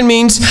 Compassion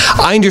means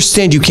I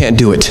understand you can't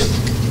do it.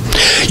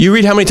 You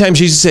read how many times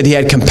Jesus said he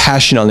had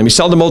compassion on them. He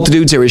saw the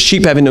multitudes, there were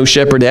sheep having no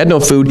shepherd, they had no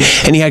food,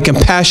 and he had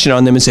compassion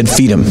on them and said,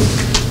 feed them.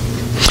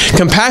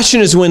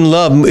 Compassion is when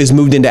love is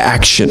moved into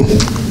action.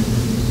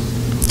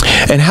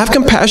 And have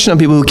compassion on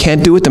people who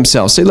can't do it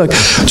themselves. Say, look,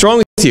 what's wrong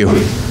with you?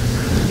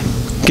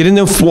 Get in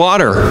the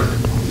water.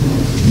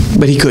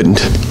 But he couldn't.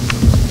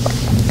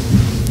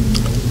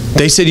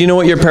 They said, you know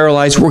what, you're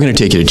paralyzed. We're going to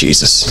take you to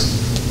Jesus.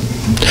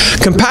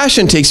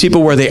 Compassion takes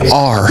people where they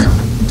are.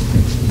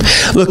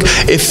 Look,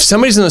 if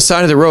somebody's on the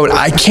side of the road,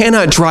 I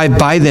cannot drive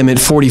by them at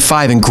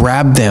 45 and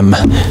grab them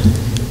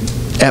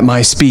at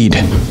my speed.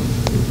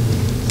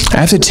 I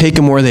have to take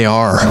them where they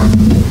are.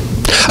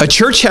 A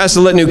church has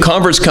to let new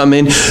converts come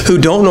in who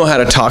don't know how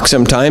to talk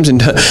sometimes.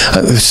 And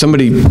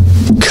somebody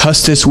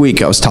cussed this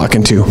week I was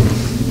talking to.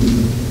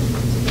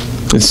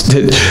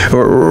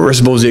 We're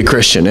supposed to be a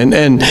Christian.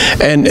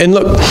 And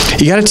look,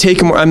 you got to take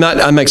them.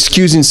 I'm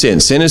excusing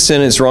sin. Sin is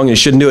sin. It's wrong. You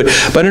shouldn't do it.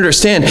 But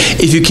understand,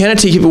 if you cannot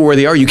take people where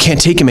they are, you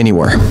can't take them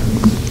anywhere.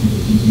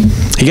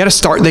 You got to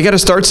start. They got to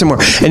start somewhere.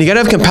 And you got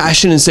to have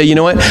compassion and say, you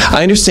know what?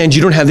 I understand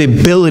you don't have the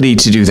ability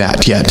to do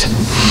that yet.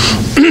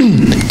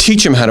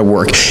 Teach them how to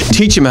work.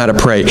 Teach them how to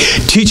pray.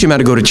 Teach them how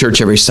to go to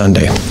church every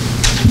Sunday.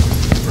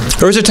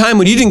 There was a time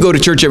when you didn't go to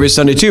church every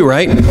Sunday too,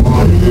 right?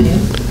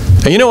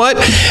 And you know what?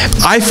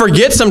 I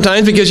forget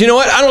sometimes because you know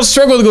what? I don't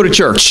struggle to go to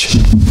church.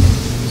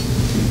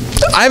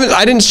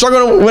 I didn't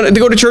struggle to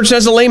go to church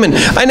as a layman.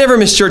 I never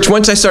missed church.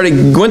 Once I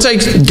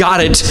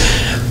got it,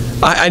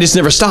 I just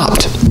never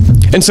stopped.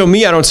 And so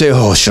I don't say,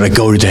 oh, should I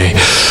go today?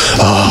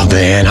 Oh,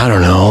 man, I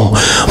don't know.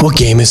 What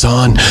game is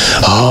on?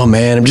 Oh,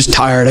 man, I'm just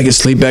tired. I get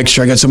sleep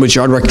extra. I got so much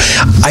yard work.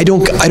 I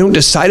don't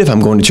decide if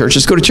I'm going to church.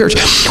 Just go to church.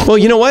 Well,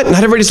 you know what?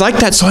 Not everybody's like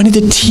that, so I need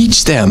to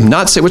teach them,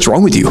 not say, what's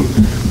wrong with you?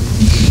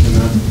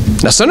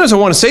 Now, sometimes I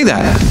want to say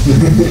that.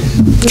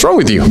 What's wrong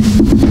with you?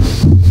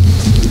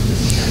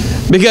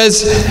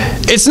 Because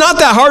it's not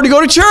that hard to go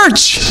to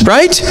church,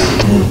 right?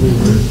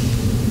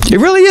 It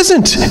really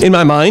isn't, in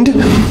my mind.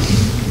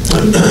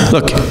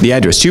 Look, the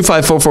address,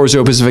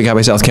 25440 Pacific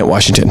Highway, South Kent,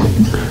 Washington.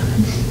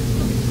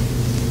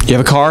 You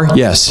have a car?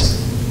 Yes.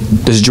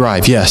 Does it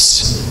drive?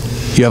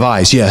 Yes. You have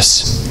eyes?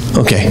 Yes.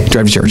 Okay,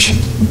 drive to church.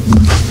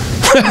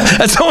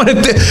 That's not what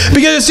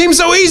because it seems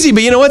so easy,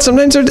 but you know what?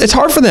 Sometimes it's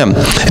hard for them.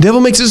 The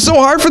devil makes it so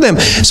hard for them.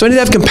 So I need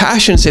to have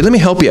compassion and say, let me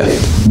help you.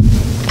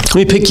 Let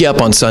me pick you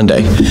up on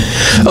Sunday.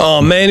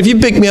 Oh, man, if you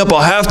pick me up,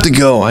 I'll have to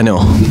go. I know.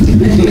 And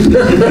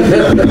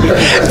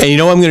you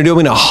know what I'm going to do? I'm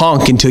going to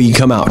honk until you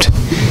come out.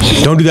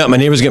 Don't do that. My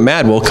neighbors get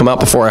mad. Well, come out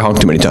before I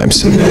honk too many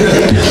times.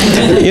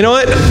 You know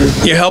what?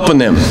 You're helping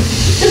them.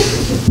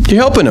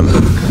 You're helping them.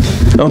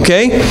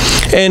 Okay?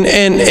 And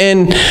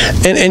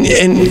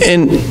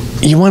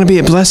you want to be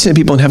a blessing to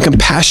people and have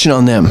compassion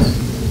on them.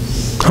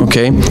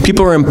 Okay?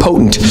 People are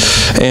impotent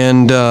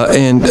and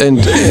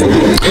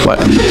what?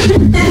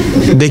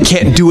 They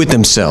can't do it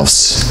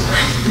themselves.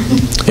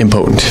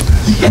 Impotent.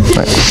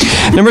 Right.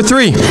 Number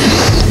 3.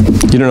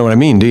 You don't know what I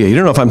mean, do you? You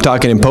don't know if I'm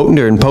talking impotent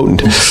or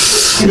impotent.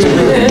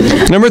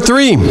 Number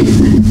 3.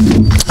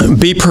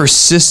 Be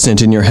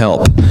persistent in your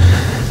help.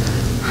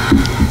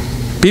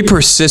 Be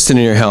persistent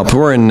in your help.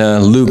 We're in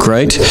Luke,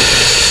 right?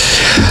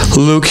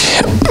 Luke,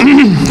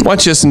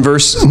 watch this in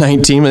verse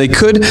 19.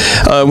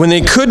 When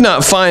they could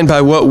not find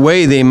by what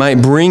way they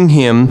might bring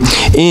him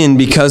in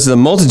because of the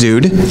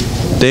multitude,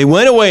 they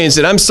went away and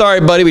said, I'm sorry,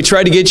 buddy, we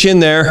tried to get you in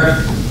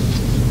there,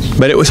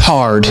 but it was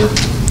hard.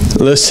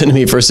 Listen to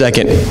me for a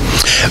second.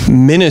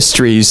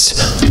 Ministry's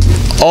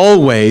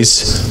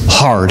always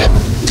hard.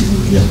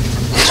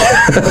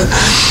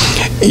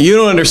 You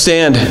don't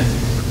understand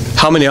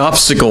how many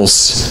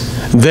obstacles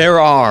there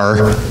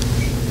are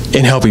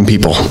in helping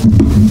people.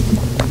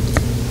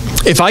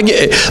 If I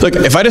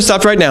just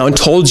stopped right now and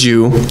told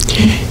you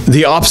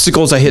the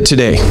obstacles I hit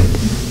today,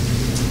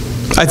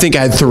 I think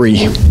I had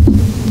 3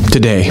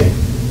 today.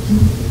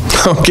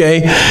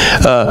 Okay?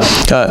 I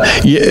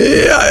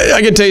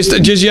can tell you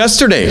just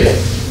yesterday.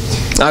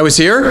 I was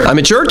here, I'm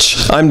at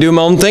church, I'm doing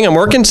my own thing, I'm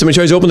working, somebody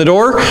tries to open the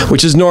door,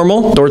 which is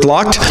normal, door's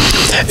locked,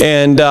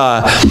 and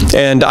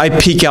I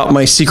peek out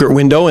my secret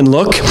window and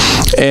look,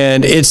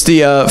 and it's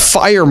the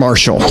fire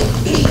marshal.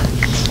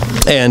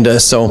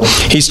 And so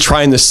he's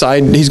trying the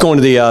side, he's going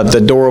to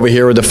the door over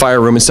here with the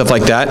fire room and stuff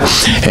like that,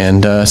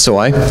 and so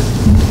I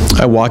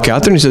walk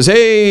out there and he says,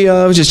 hey,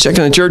 I was just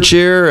checking the church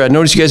here. I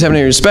noticed you guys having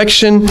your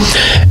inspection.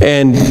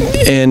 And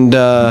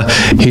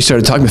he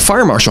started talking to the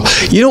fire marshal.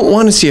 You don't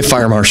want to see a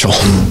fire marshal.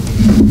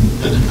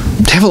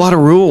 They have a lot of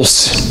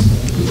rules.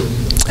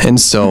 And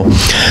so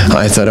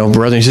I thought, oh,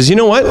 brother. He says, you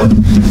know what?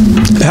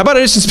 How about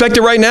I just inspect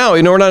it right now?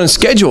 You know, we're not on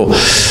schedule.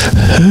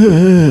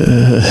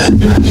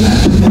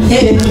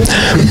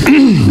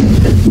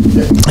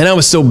 And I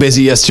was so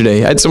busy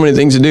yesterday. I had so many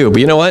things to do.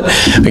 But you know what?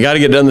 I got to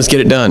get it done. Let's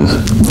get it done.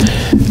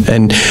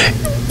 And,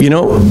 you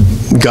know,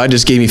 God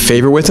just gave me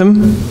favor with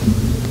him.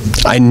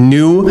 I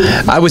knew,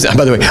 by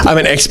the way, I'm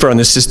an expert on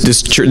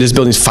this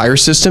building's fire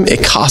system.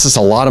 It cost us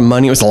a lot of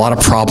money. It was a lot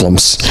of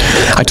problems.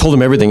 I told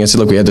him everything. I said,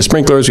 look, we had the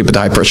sprinklers. We put the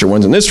high pressure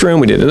ones in this room.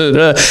 We did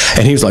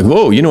And he was like,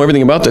 whoa, you know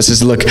everything about this. I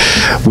said, look,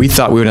 we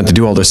thought we would have to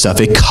do all this stuff.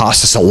 It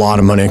cost us a lot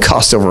of money. It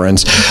cost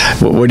overruns.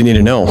 What do you need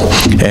to know?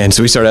 And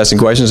so we started asking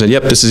questions. I said,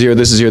 yep, this is here,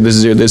 this is here, this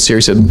is here, this is here.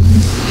 He said,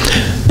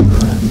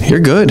 you're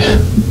good.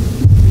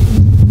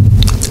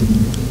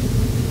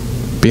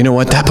 But you know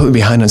what? That put me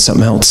behind on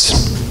something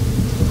else.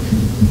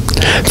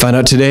 Found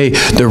out today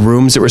the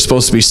rooms that we're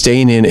supposed to be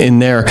staying in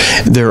there,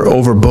 they're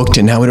overbooked,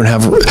 and now we don't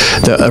have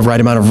the right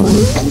amount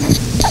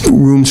of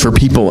rooms for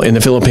people in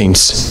the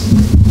Philippines.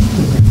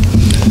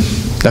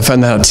 I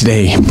found that out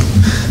today.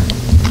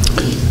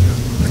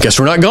 Guess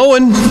we're not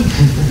going.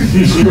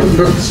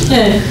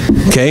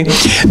 Okay?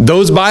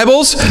 Those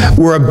Bibles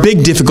were a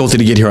big difficulty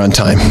to get here on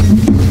time.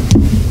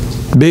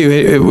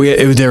 They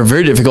were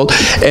very difficult.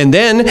 And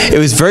then it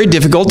was very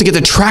difficult to get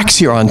the tracks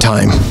here on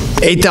time.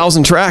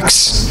 8,000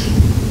 tracks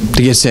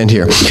to get sent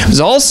here. It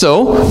was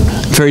also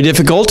very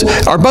difficult.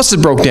 Our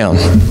buses broke down.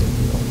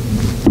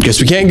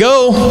 Guess we can't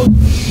go.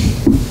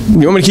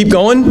 You want me to keep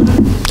going?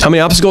 How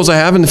many obstacles I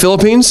have in the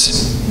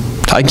Philippines?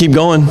 I keep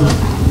going.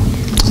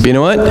 But you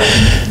know what?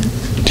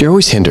 You're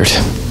always hindered.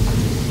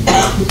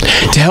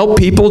 To help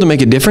people, to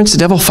make a difference, the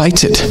devil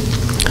fights it.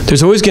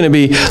 There's always going to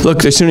be, look,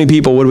 there's so many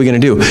people, what are we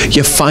going to do?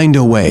 You find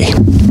a way.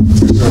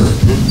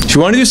 If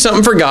you want to do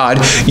something for God,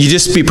 you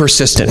just be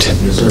persistent.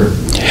 Yes, sir.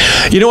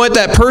 You know what?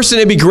 That person,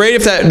 it'd be great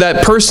if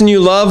that person you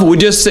love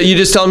would you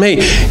just tell them,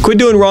 hey, quit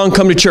doing wrong,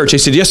 come to church. They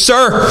said, yes,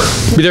 sir.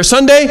 Be there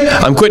Sunday?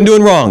 I'm quitting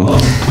doing wrong.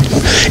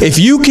 If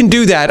you can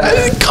do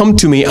that, come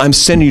to me. I'm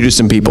sending you to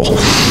some people.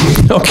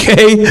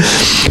 Okay?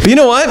 But you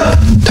know what?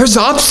 There's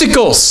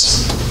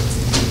obstacles.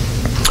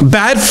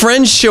 Bad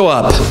friends show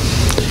up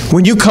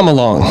when you come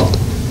along.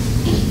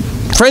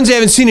 Friends they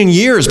haven't seen in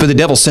years, but the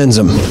devil sends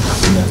them.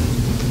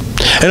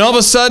 And all of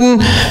a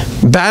sudden,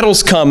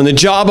 battles come, and the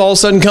job all of a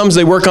sudden comes,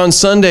 they work on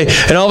Sunday,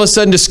 and all of a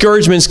sudden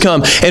discouragements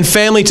come, and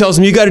family tells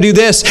them, you got to do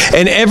this,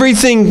 and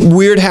everything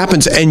weird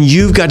happens, and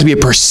you've got to be a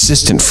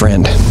persistent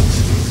friend.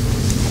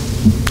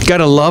 You got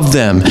to love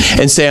them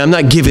and say, I'm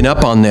not giving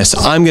up on this.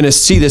 I'm going to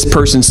see this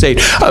person saved.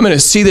 I'm going to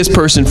see this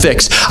person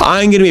fixed.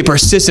 I'm going to be a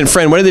persistent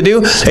friend. What did they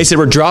do? They said,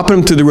 we're dropping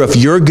them through the roof.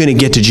 You're going to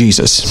get to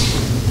Jesus.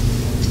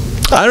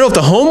 I don't know if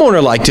the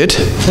homeowner liked it.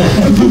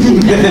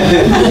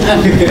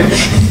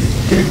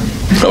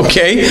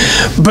 Okay,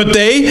 but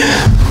I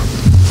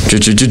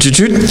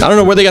don't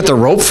know where they got the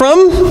rope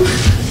from.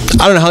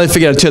 I don't know how they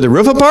figured out to tear the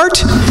roof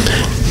apart.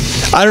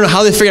 I don't know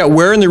how they figured out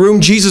where in the room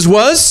Jesus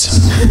was.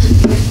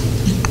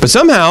 But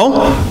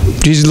somehow,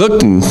 Jesus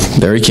looked and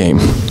there he came.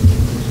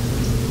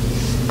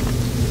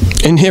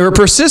 And they were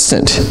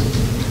persistent.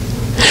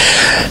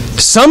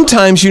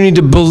 Sometimes you need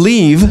to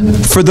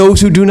believe for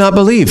those who do not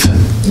believe.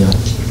 Yeah.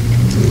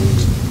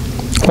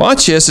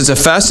 Watch this. It's a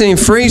fascinating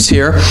phrase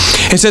here.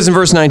 It says in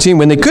verse 19,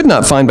 when they could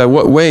not find by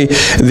what way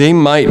they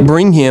might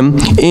bring him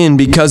in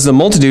because of the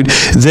multitude,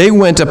 they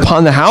went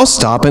upon the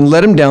housetop and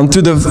let him down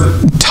through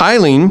the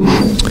tiling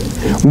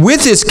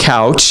with his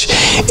couch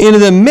into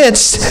the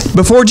midst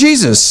before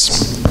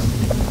Jesus.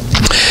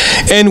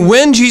 And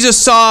when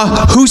Jesus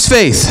saw whose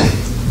faith?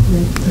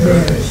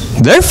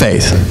 Their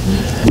faith.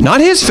 Not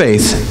his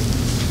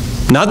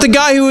faith. Not the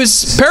guy who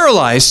was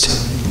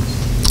paralyzed.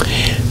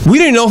 We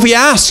didn't know if he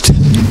asked.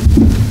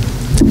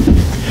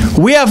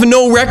 We have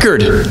no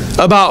record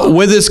about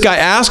whether this guy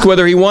asked,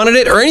 whether he wanted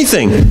it, or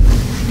anything.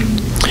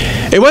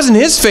 It wasn't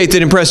his faith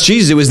that impressed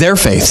Jesus, it was their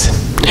faith.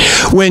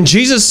 When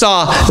Jesus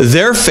saw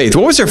their faith,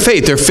 what was their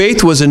faith? Their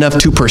faith was enough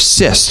to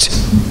persist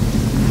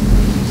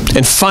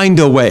and find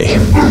a way.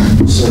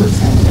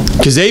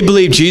 Because they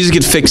believed Jesus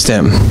could fix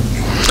them.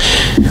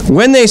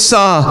 When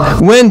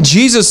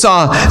Jesus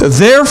saw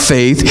their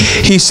faith,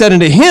 he said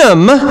unto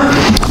him,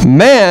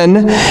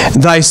 man,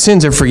 thy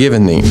sins are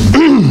forgiven thee.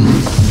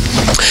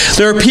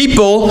 There are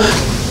people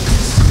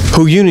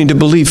who you need to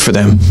believe for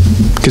them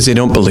because they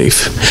don't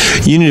believe.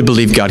 You need to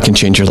believe God can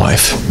change your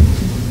life.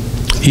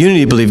 You need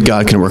to believe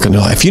God can work in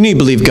their life. You need to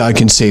believe God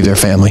can save their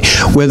family,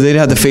 whether they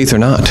have the faith or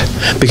not,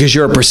 because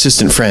you're a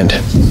persistent friend.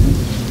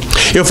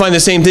 You'll find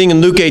the same thing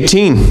in Luke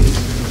 18.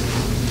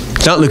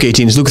 It's not Luke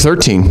 18, it's Luke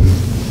 13. I'm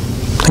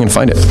going to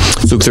find it.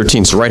 It's Luke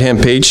 13. It's the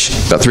right-hand page,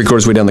 about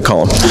 3/4 way down the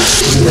column.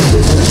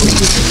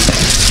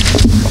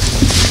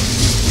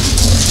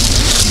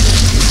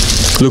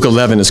 Luke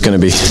 11 is going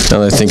to be, now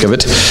that I think of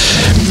it.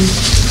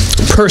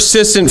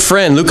 Persistent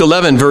friend, Luke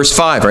 11, verse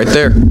 5, right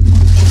there.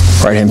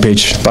 Right-hand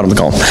page, bottom of the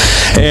column.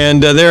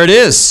 And there it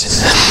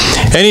is.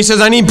 And he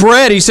says, I need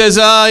bread. He says,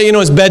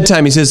 it's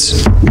bedtime. He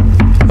says,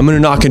 I'm going to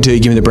knock until you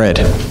give me the bread.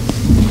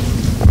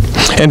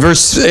 And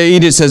verse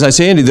 8, it says, I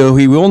say unto thee, though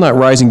he will not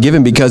rise and give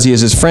him because he is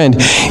his friend,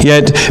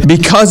 yet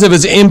because of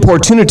his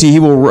importunity he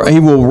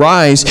will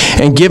rise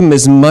and give him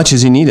as much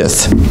as he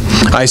needeth.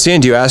 I say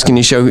unto you, ask and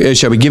it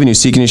shall be given you,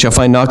 seek and you shall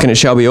find, knock and it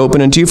shall be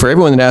opened unto you. For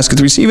everyone that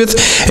asketh receiveth,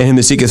 and him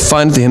that seeketh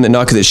findeth, and him that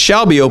knocketh it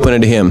shall be opened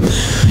unto him.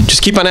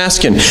 Just keep on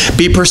asking.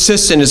 Be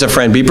persistent as a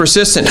friend. Be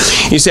persistent.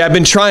 You say, I've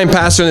been trying,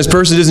 Pastor, and this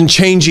person isn't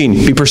changing.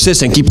 Be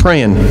persistent. Keep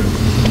praying.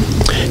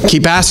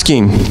 Keep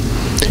asking.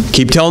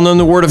 Keep telling them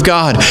the Word of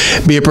God.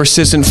 Be a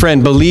persistent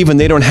friend. Believe when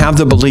they don't have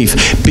the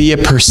belief. Be a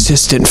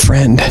persistent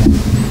friend.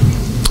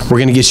 We're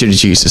going to get you to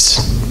Jesus.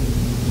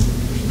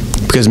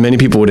 Because many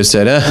people would have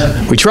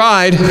said, we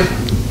tried.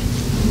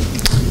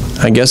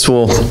 I guess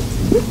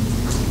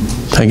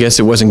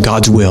it wasn't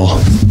God's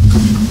will.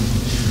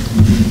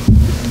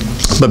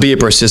 But be a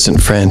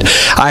persistent friend.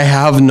 I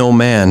have no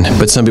man,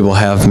 but some people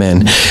have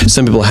men.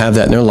 Some people have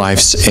that in their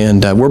lives,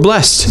 and we're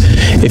blessed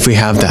if we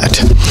have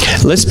that.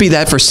 Let's be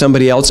that for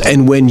somebody else,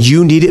 and when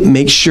you need it,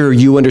 make sure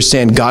you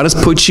understand God has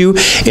put you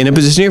in a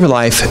position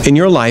in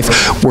your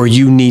life where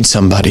you need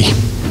somebody.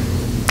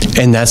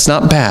 And that's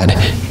not bad.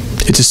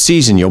 It's a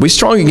season. You'll be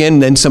strong again,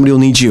 and then somebody will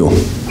need you.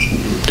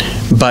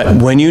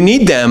 But when you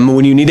need them,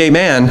 when you need a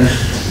man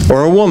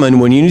or a woman,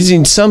 when you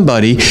need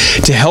somebody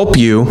to help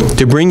you,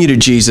 to bring you to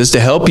Jesus, to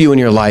help you in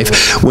your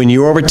life, when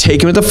you're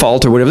overtaken with a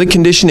fault or whatever the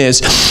condition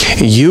is,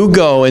 you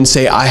go and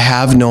say, I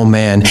have no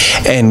man,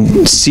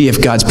 and see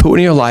if God's put one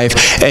in your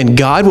life, and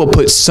God will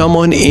put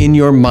someone in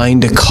your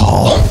mind to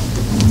call.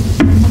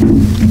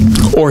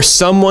 Or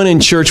someone in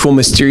church will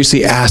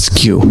mysteriously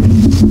ask you,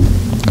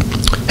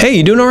 hey,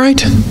 you doing all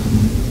right?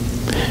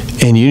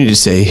 And you need to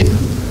say,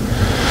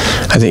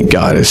 I think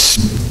God is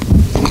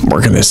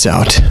working this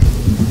out.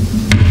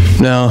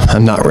 No,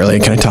 I'm not really.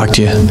 Can I talk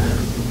to you?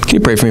 Can you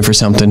pray for me for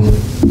something?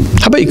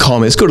 How about you call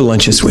me? Let's go to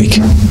lunch this week.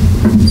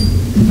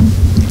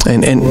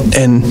 And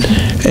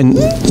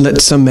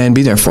let some man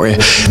be there for you.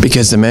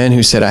 Because the man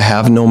who said, I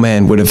have no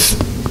man, would have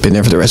been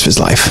there for the rest of his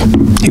life.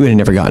 He would have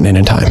never gotten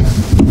in time.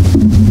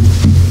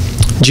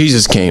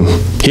 Jesus came.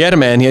 He had a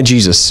man, he had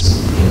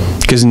Jesus.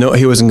 Because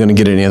he wasn't going to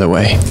get it any other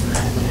way.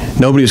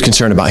 Nobody was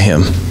concerned about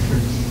him.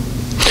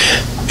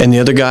 And the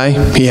other guy,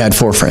 he had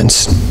 4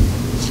 friends.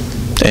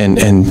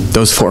 And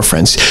those 4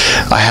 friends,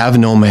 I have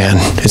no man.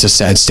 It's a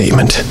sad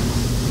statement.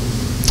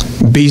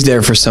 Be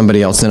there for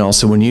somebody else, and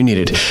also when you need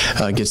it,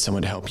 get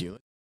someone to help you.